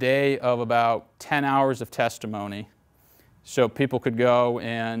during a day of about 10 hours of testimony. So people could go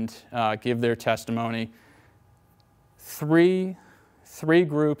and give their testimony. Three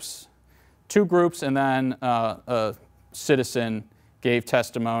groups, two groups, and then a citizen gave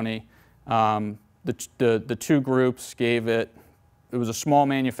testimony. The two groups gave it was a small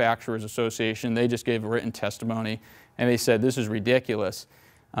manufacturers association. They just gave a written testimony, and they said, this is ridiculous.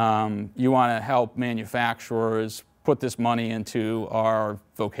 You want to help manufacturers put this money into our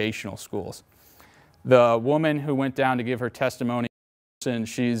vocational schools. The woman who went down to give her testimony, and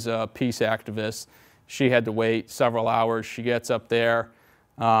she's a peace activist, she had to wait several hours. She gets up there,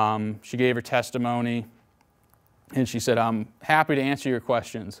 she gave her testimony, and she said, I'm happy to answer your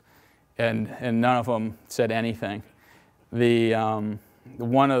questions. And none of them said anything. One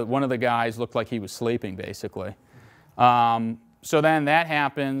of the guys looked like he was sleeping, basically. So then that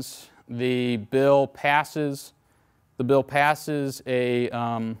happens. The bill passes. The bill passes a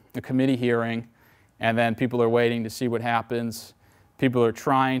committee hearing, and then people are waiting to see what happens. People are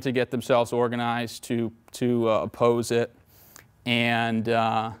trying to get themselves organized to oppose it, and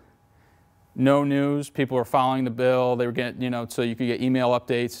no news. People are following the bill. They were getting, you know, so you could get email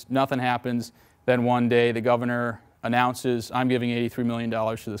updates. Nothing happens. Then one day the governor announces, I'm giving $83 million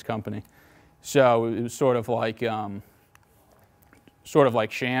to this company. So it was sort of like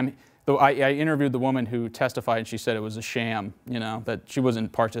sham. Though I interviewed the woman who testified, and she said it was a sham, you know, that she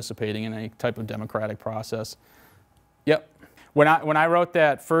wasn't participating in any type of democratic process. Yep. When I wrote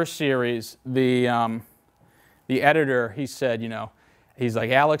that first series, the editor, he said, you know, he's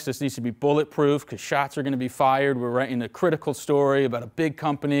like, Alex, this needs to be bulletproof because shots are going to be fired. We're writing a critical story about a big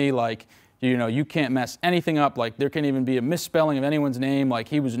company. Like, you know, you can't mess anything up. Like, there can't even be a misspelling of anyone's name. Like,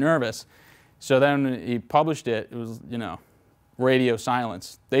 he was nervous. So then he published it. It was, you know, radio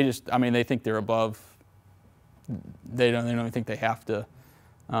silence. They just, I mean, they think they're above. They don't even think they have to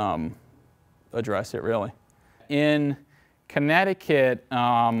address it, really. In Connecticut,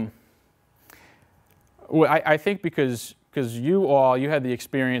 I think because you had the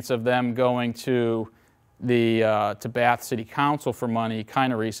experience of them going to to Bath City Council for money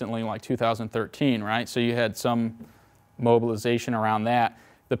kind of recently, like 2013, right? So you had some mobilization around that.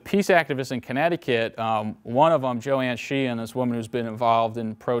 The peace activists in Connecticut, one of them, Joanne Sheehan, this woman who's been involved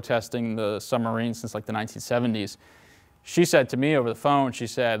in protesting the submarine since like the 1970s, she said to me over the phone, she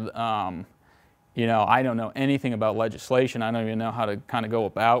said, you know, I don't know anything about legislation. I don't even know how to kind of go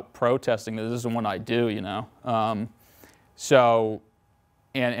about protesting. This isn't what I do, you know.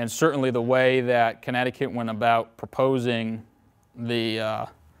 And certainly the way that Connecticut went about proposing the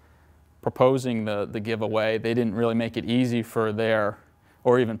giveaway, they didn't really make it easy for their,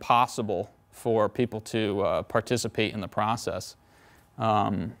 or even possible for people to participate in the process.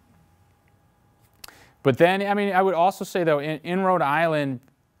 But then, I mean, I would also say though, in Rhode Island,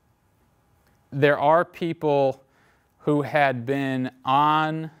 there are people who had been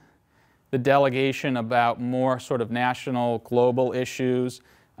on the delegation about more sort of national, global issues.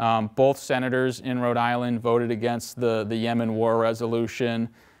 Both senators in Rhode Island voted against the Yemen war resolution.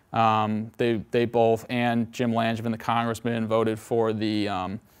 They both, and Jim Langevin, the congressman, voted for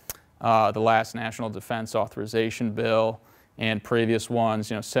the last National Defense Authorization Bill and previous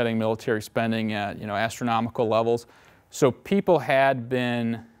ones, setting military spending at, astronomical levels. So people had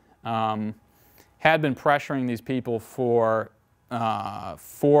been pressuring these people for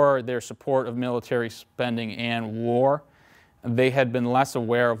their support of military spending and war. They had been less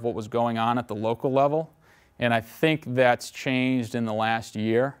aware of what was going on at the local level, and I think that's changed in the last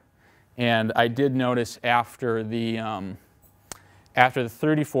year. And I did notice after the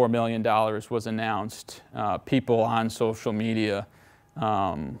 $34 million was announced, people on social media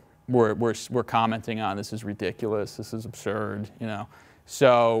were commenting on, this is ridiculous, this is absurd,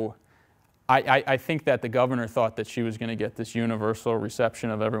 So I think that the governor thought that she was going to get this universal reception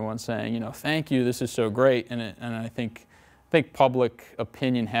of everyone saying, thank you, this is so great, and I think public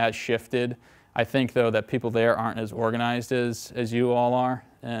opinion has shifted. I think, though, that people there aren't as organized as you all are,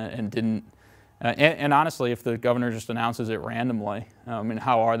 and didn't. And honestly, if the governor just announces it randomly, I mean,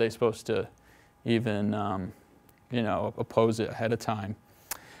 how are they supposed to even, oppose it ahead of time?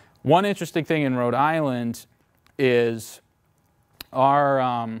 One interesting thing in Rhode Island is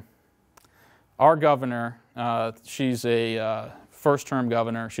our governor. She's a first-term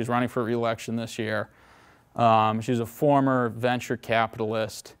governor. She's running for re-election this year. She's a former venture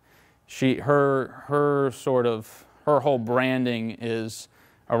capitalist. Her whole branding is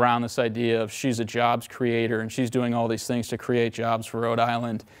around this idea of she's a jobs creator, and she's doing all these things to create jobs for Rhode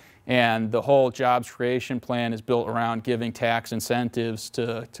Island. And the whole jobs creation plan is built around giving tax incentives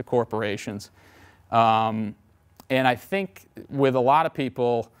to corporations. And I think with a lot of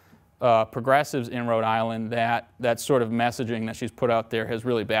people, progressives in Rhode Island, that sort of messaging that she's put out there has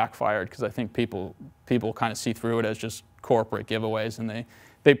really backfired, because I think people kind of see through it as just corporate giveaways, and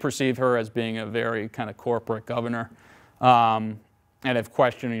they perceive her as being a very kind of corporate governor, and have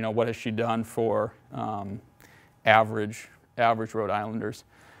questioned, what has she done for average Rhode Islanders.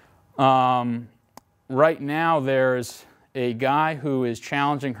 Right now, there's a guy who is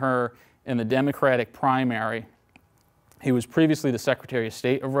challenging her in the Democratic primary. He was previously the Secretary of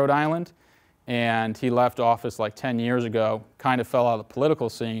State of Rhode Island, and he left office like 10 years ago, kind of fell out of the political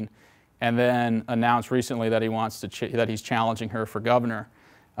scene, and then announced recently that he's challenging her for governor.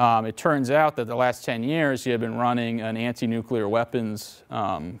 It turns out that the last 10 years he had been running an anti-nuclear weapons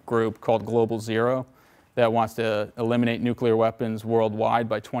group called Global Zero that wants to eliminate nuclear weapons worldwide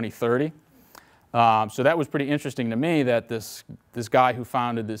by 2030. So that was pretty interesting to me, that this guy who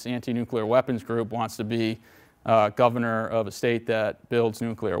founded this anti-nuclear weapons group wants to be governor of a state that builds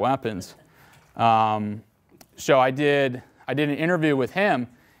nuclear weapons. So I did an interview with him,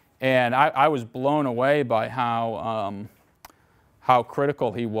 and I was blown away by how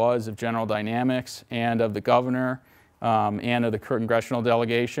critical he was of General Dynamics and of the governor and of the congressional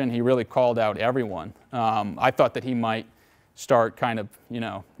delegation. He really called out everyone. I thought that he might start kind of,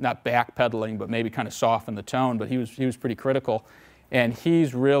 not backpedaling, but maybe kind of soften the tone, but he was pretty critical. And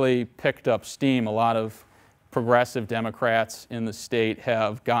he's really picked up steam. A lot of progressive Democrats in the state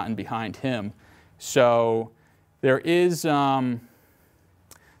have gotten behind him. So there could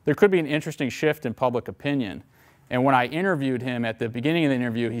be an interesting shift in public opinion. And when I interviewed him at the beginning of the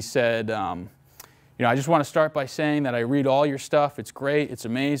interview, he said, I just want to start by saying that I read all your stuff. It's great. It's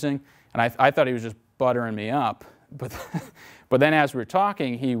amazing. And I thought he was just buttering me up. But then as we were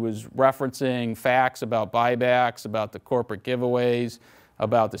talking, he was referencing facts about buybacks, about the corporate giveaways,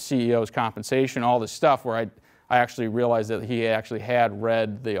 about the CEO's compensation, all this stuff, where I actually realized that he actually had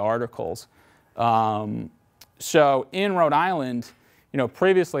read the articles. So in Rhode Island,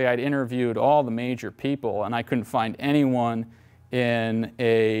 previously I'd interviewed all the major people, and I couldn't find anyone in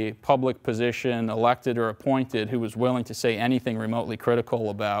a public position, elected or appointed, who was willing to say anything remotely critical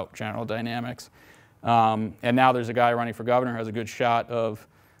about General Dynamics. And now there's a guy running for governor who has a good shot of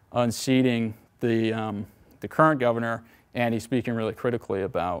unseating the current governor, and he's speaking really critically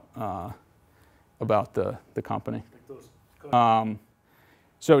about the company.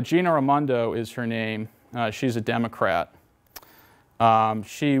 So Gina Raimondo is her name. She's a Democrat.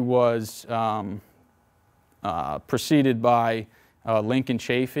 She was preceded by Lincoln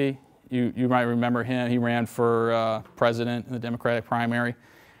Chafee. You might remember him. He ran for president in the Democratic primary.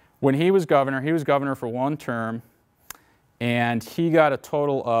 When he was governor for one term, and he got a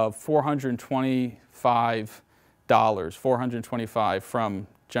total of $425 from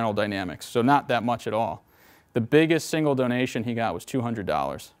General Dynamics, so not that much at all. The biggest single donation he got was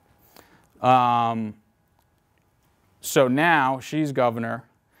 $200. So now she's governor,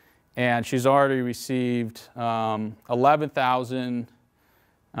 and she's already received 11,000.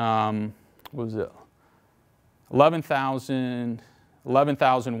 What was it?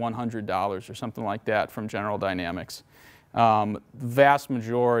 $11,100 or something like that from General Dynamics. Vast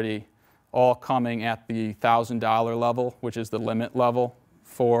majority all coming at the $1,000 level, which is the limit level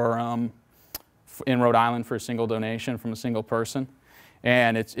for in Rhode Island for a single donation from a single person.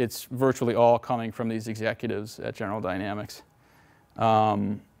 And it's virtually all coming from these executives at General Dynamics.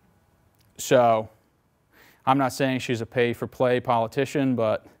 So I'm not saying she's a pay-for-play politician,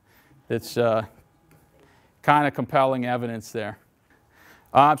 but it's kind of compelling evidence there.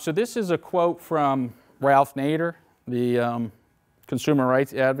 So this is a quote from Ralph Nader, the consumer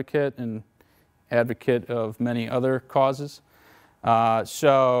rights advocate and advocate of many other causes.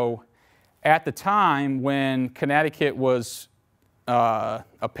 So at the time when Connecticut was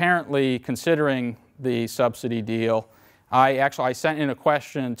apparently considering the subsidy deal, I sent in a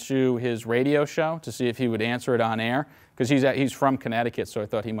question to his radio show to see if he would answer it on air, because he's from Connecticut, so I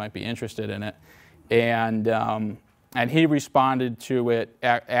thought he might be interested in it. And he responded to it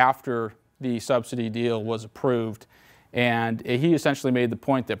after the subsidy deal was approved. And he essentially made the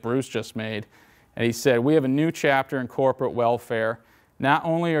point that Bruce just made. And he said, "We have a new chapter in corporate welfare. Not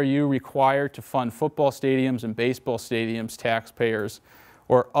only are you required to fund football stadiums and baseball stadiums, taxpayers,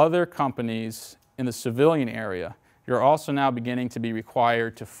 or other companies in the civilian area, you're also now beginning to be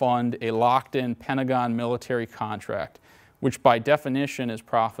required to fund a locked-in Pentagon military contract, which by definition is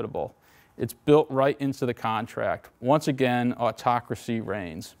profitable. It's built right into the contract. Once again, autocracy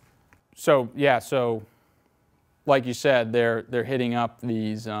reigns." So yeah, so like you said, they're hitting up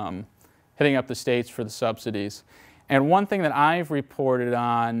these hitting up the states for the subsidies. And one thing that I've reported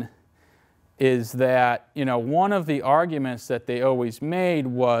on is that, you know, one of the arguments that they always made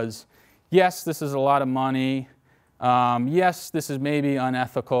was, yes, this is a lot of money. Yes, this is maybe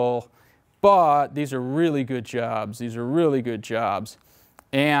unethical, but these are really good jobs. These are really good jobs.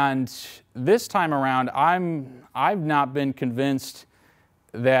 And this time around, I've not been convinced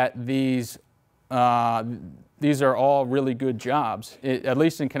that these are all really good jobs, at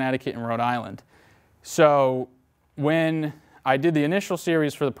least in Connecticut and Rhode Island. So when I did the initial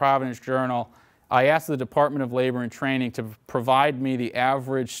series for the Providence Journal, I asked the Department of Labor and Training to provide me the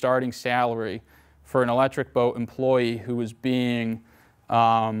average starting salary for an electric boat employee who was being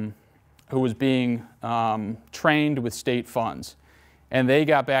trained with state funds. And they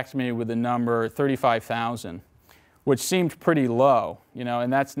got back to me with the number $35,000, which seemed pretty low, you know,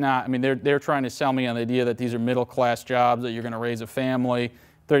 and that's not, I mean, they're trying to sell me on the idea that these are middle-class jobs, that you're going to raise a family.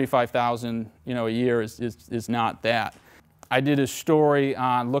 $35,000, you know, a year is not that. I did a story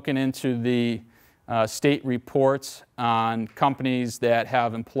on looking into the state reports on companies that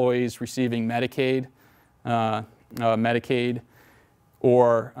have employees receiving Medicaid,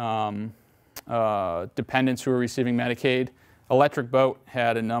 or dependents who are receiving Medicaid. Electric Boat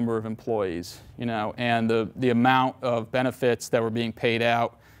had a number of employees, you know, and the amount of benefits that were being paid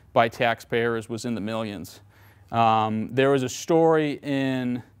out by taxpayers was in the millions. There was a story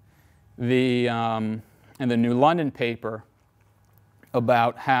in the New London paper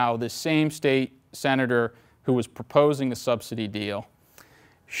about how the same state senator who was proposing the subsidy deal,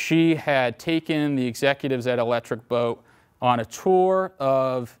 she had taken the executives at Electric Boat on a tour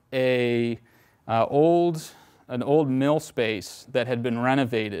of an old mill space that had been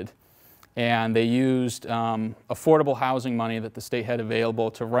renovated, and they used affordable housing money that the state had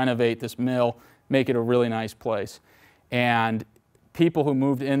available to renovate this mill, make it a really nice place. And people who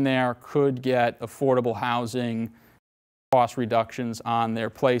moved in there could get affordable housing cost reductions on their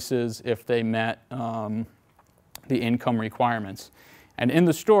places if they met the income requirements. And in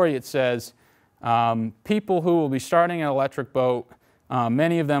the story it says, people who will be starting an Electric Boat,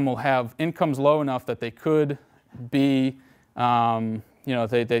 many of them will have incomes low enough that they could be, you know,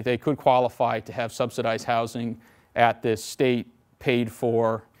 they could qualify to have subsidized housing at this state paid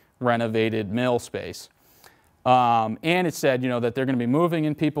for renovated mill space. And it said, you know, that they're going to be moving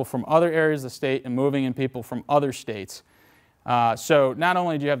in people from other areas of the state and moving in people from other states. So not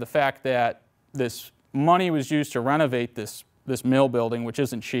only do you have the fact that this money was used to renovate this mill building, which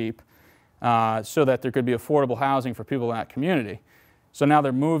isn't cheap, so that there could be affordable housing for people in that community. So now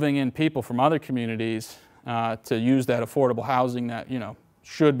they're moving in people from other communities to use that affordable housing that, you know,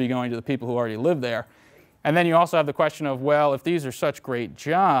 should be going to the people who already live there. And then you also have the question of, well, if these are such great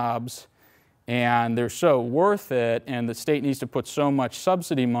jobs and they're so worth it and the state needs to put so much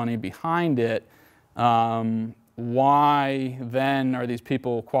subsidy money behind it, why then are these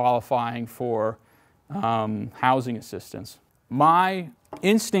people qualifying for housing assistance? My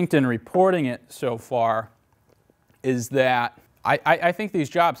instinct in reporting it so far is that I think these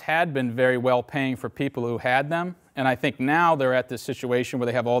jobs had been very well paying for people who had them, and I think now they're at this situation where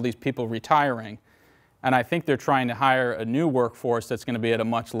they have all these people retiring, and I think they're trying to hire a new workforce that's going to be at a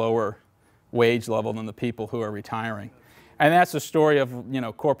much lower wage level than the people who are retiring. And that's the story of, you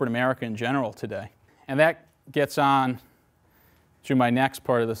know, corporate America in general today. And that gets on to my next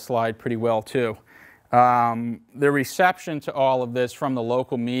part of the slide pretty well too. The reception to all of this from the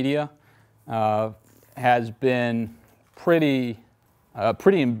local media has been pretty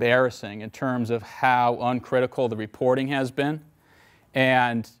embarrassing in terms of how uncritical the reporting has been.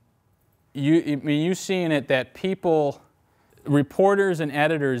 And you've seen it that people, reporters and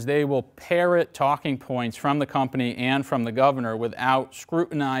editors, they will parrot talking points from the company and from the governor without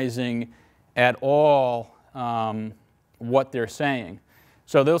scrutinizing at all what they're saying.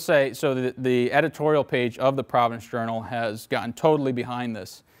 So they'll say, so the editorial page of the Providence Journal has gotten totally behind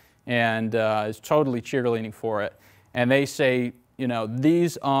this and is totally cheerleading for it. And they say, you know,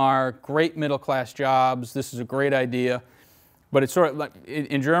 these are great middle-class jobs, this is a great idea. But it's sort of like,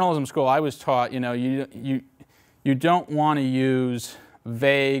 in journalism school, I was taught, you know, you don't want to use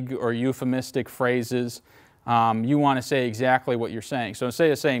vague or euphemistic phrases. You want to say exactly what you're saying. So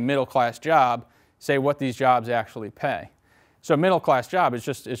instead of saying middle-class job, say what these jobs actually pay. So middle-class job is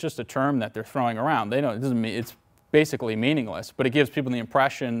just a term that they're throwing around. They don't, it doesn't mean, it's basically meaningless, but it gives people the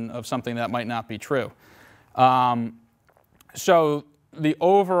impression of something that might not be true. So the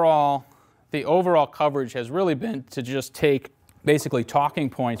overall coverage has really been to just take basically talking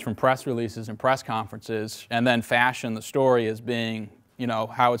points from press releases and press conferences and then fashion the story as being, you know,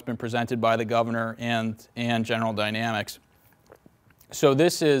 how it's been presented by the governor and General Dynamics. So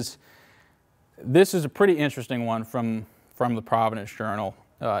this is a pretty interesting one from the Providence Journal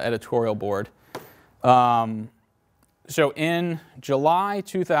editorial board. So in July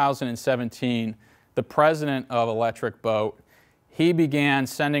 2017, the president of Electric Boat, he began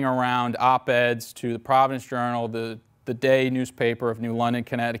sending around op-eds to the Providence Journal, the day newspaper of New London,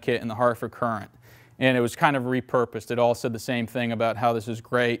 Connecticut, and the Hartford Courant. And it was kind of repurposed. It all said the same thing about how this is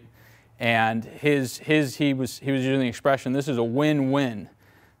great. And he was using the expression, this is a win-win.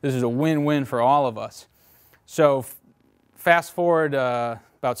 This is a win-win for all of us. So fast forward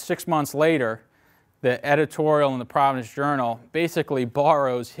about 6 months later, the editorial in the Providence Journal basically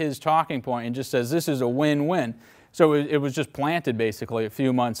borrows his talking point and just says this is a win-win. So it was just planted basically a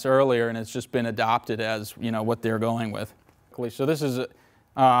few months earlier, and it's just been adopted as, you know, what they're going with. So this is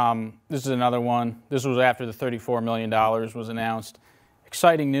another one. This was after the $34 million was announced.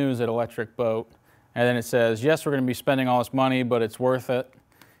 Exciting news at Electric Boat. And then it says, yes, we're going to be spending all this money, but it's worth it.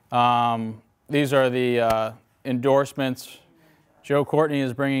 These are the endorsements. Joe Courtney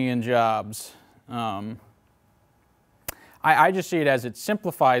is bringing in jobs. I just see it as it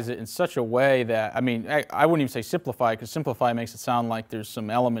simplifies it in such a way that, I mean, I wouldn't even say simplify, because simplify makes it sound like there's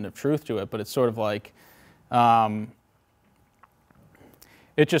some element of truth to it, but it's sort of like,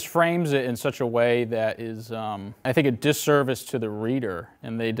 it just frames it in such a way that is, I think, a disservice to the reader,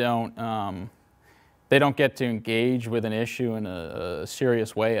 and they don't get to engage with an issue in a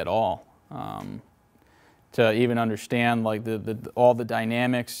serious way at all. To even understand like all the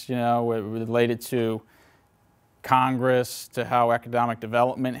dynamics, you know, related to Congress, to how economic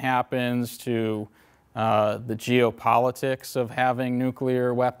development happens, to the geopolitics of having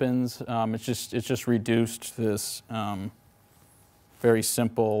nuclear weapons. It's just reduced to this very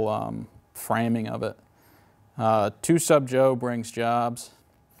simple framing of it. Two Sub Joe brings jobs.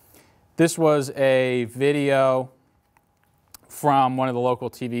 This was a video from one of the local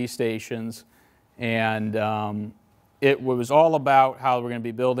TV stations, and it was all about how we're going to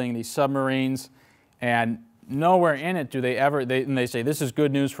be building these submarines, and nowhere in it do they ever, and they say this is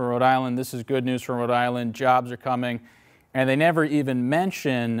good news for Rhode Island, this is good news for Rhode Island, jobs are coming, and they never even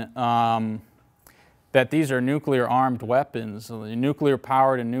mention that these are nuclear armed weapons, nuclear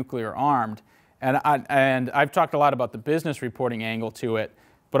powered and nuclear armed. And I've talked a lot about the business reporting angle to it,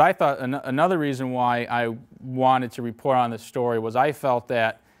 but I thought another reason why I wanted to report on this story was I felt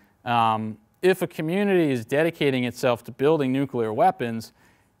that if a community is dedicating itself to building nuclear weapons,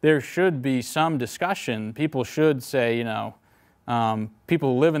 there should be some discussion. People should say, you know,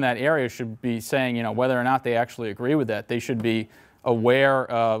 people who live in that area should be saying, you know, whether or not they actually agree with that. They should be aware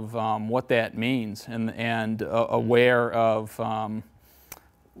of what that means and aware of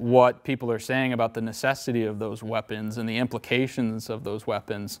what people are saying about the necessity of those weapons and the implications of those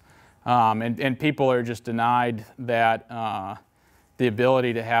weapons. And people are just denied that, the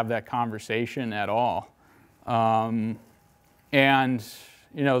ability to have that conversation at all. And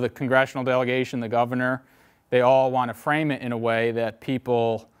you know, the congressional delegation, the governor, they all want to frame it in a way that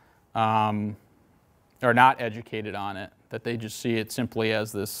people are not educated on it. that they just see it simply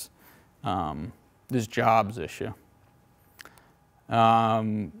as this, this jobs issue.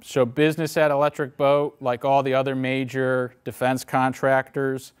 So business at Electric Boat, like all the other major defense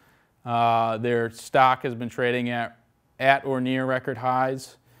contractors, their stock has been trading at or near record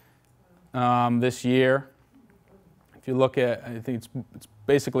highs this year. If you look at, I think it's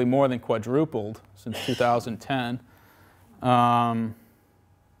basically more than quadrupled since 2010.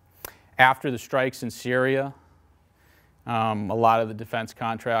 After the strikes in Syria, a lot of the defense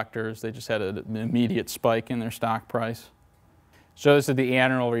contractors, they just had an immediate spike in their stock price. So this is the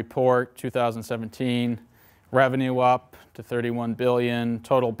annual report, 2017. Revenue up to $31 billion.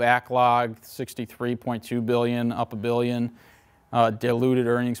 Total backlog, $63.2 billion, up $1 billion. Diluted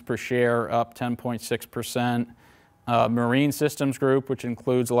earnings per share up 10.6%. Marine Systems Group, which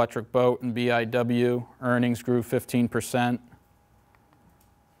includes Electric Boat and BIW, earnings grew 15%.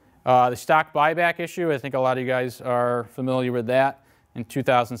 The stock buyback issue, I think a lot of you guys are familiar with that. In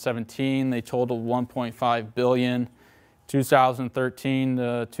 2017, they totaled $1.5 billion. 2013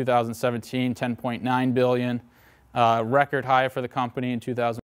 to 2017, $10.9 billion. Record high for the company in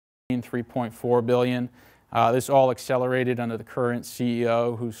 2018, $3.4 billion. This all accelerated under the current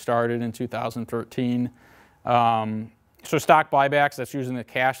CEO who started in 2013. So stock buybacks, that's using the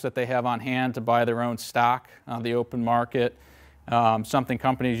cash that they have on hand to buy their own stock on the open market. Something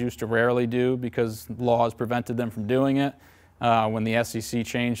companies used to rarely do because laws prevented them from doing it. When the SEC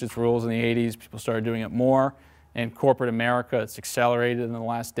changed its rules in the 80s, people started doing it more. In corporate America, it's accelerated in the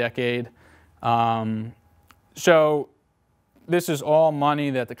last decade. So this is all money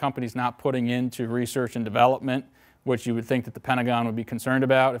that the company's not putting into research and development, which you would think that the Pentagon would be concerned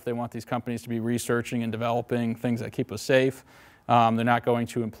about if they want these companies to be researching and developing things that keep us safe. They're not going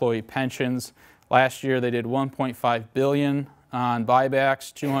to employee pensions. Last year, they did $1.5 billion on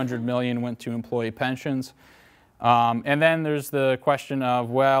buybacks. $200 million went to employee pensions. And then there's the question of,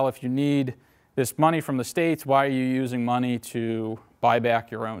 well, if you need this money from the states, why are you using money to buy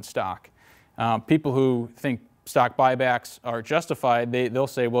back your own stock? People who think stock buybacks are justified, they'll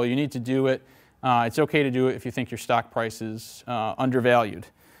say, well, you need to do it. It's okay to do it if you think your stock price is undervalued.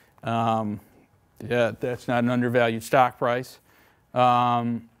 Yeah, that's not an undervalued stock price.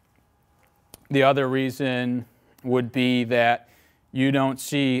 The other reason would be that you don't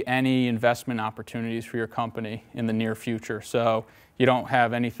see any investment opportunities for your company in the near future. So you don't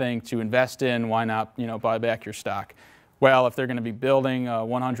have anything to invest in, why not, buy back your stock? Well, if they're going to be building a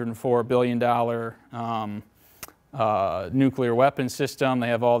 $104 billion nuclear weapon system, they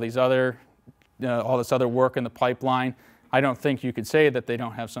have all this other work in the pipeline, I don't think you could say that they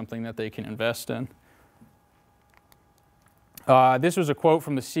don't have something that they can invest in. This was a quote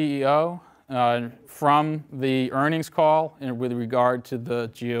from the CEO from the earnings call with regard to the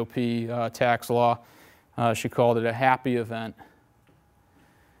GOP tax law. She called it a happy event.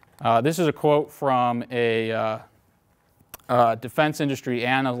 This is a quote from a defense industry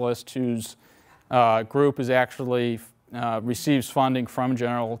analyst whose group is actually receives funding from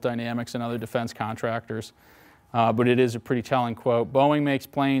General Dynamics and other defense contractors. But it is a pretty telling quote. Boeing makes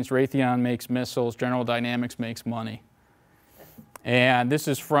planes, Raytheon makes missiles, General Dynamics makes money. And this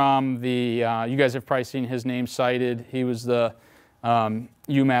is from the, you guys have probably seen his name cited. He was the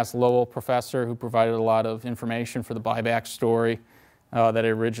UMass Lowell professor who provided a lot of information for the buyback story that I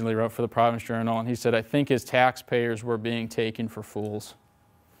originally wrote for the Providence Journal. And he said, I think his taxpayers were being taken for fools.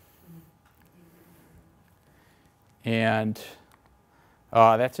 And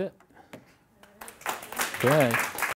that's it. Okay.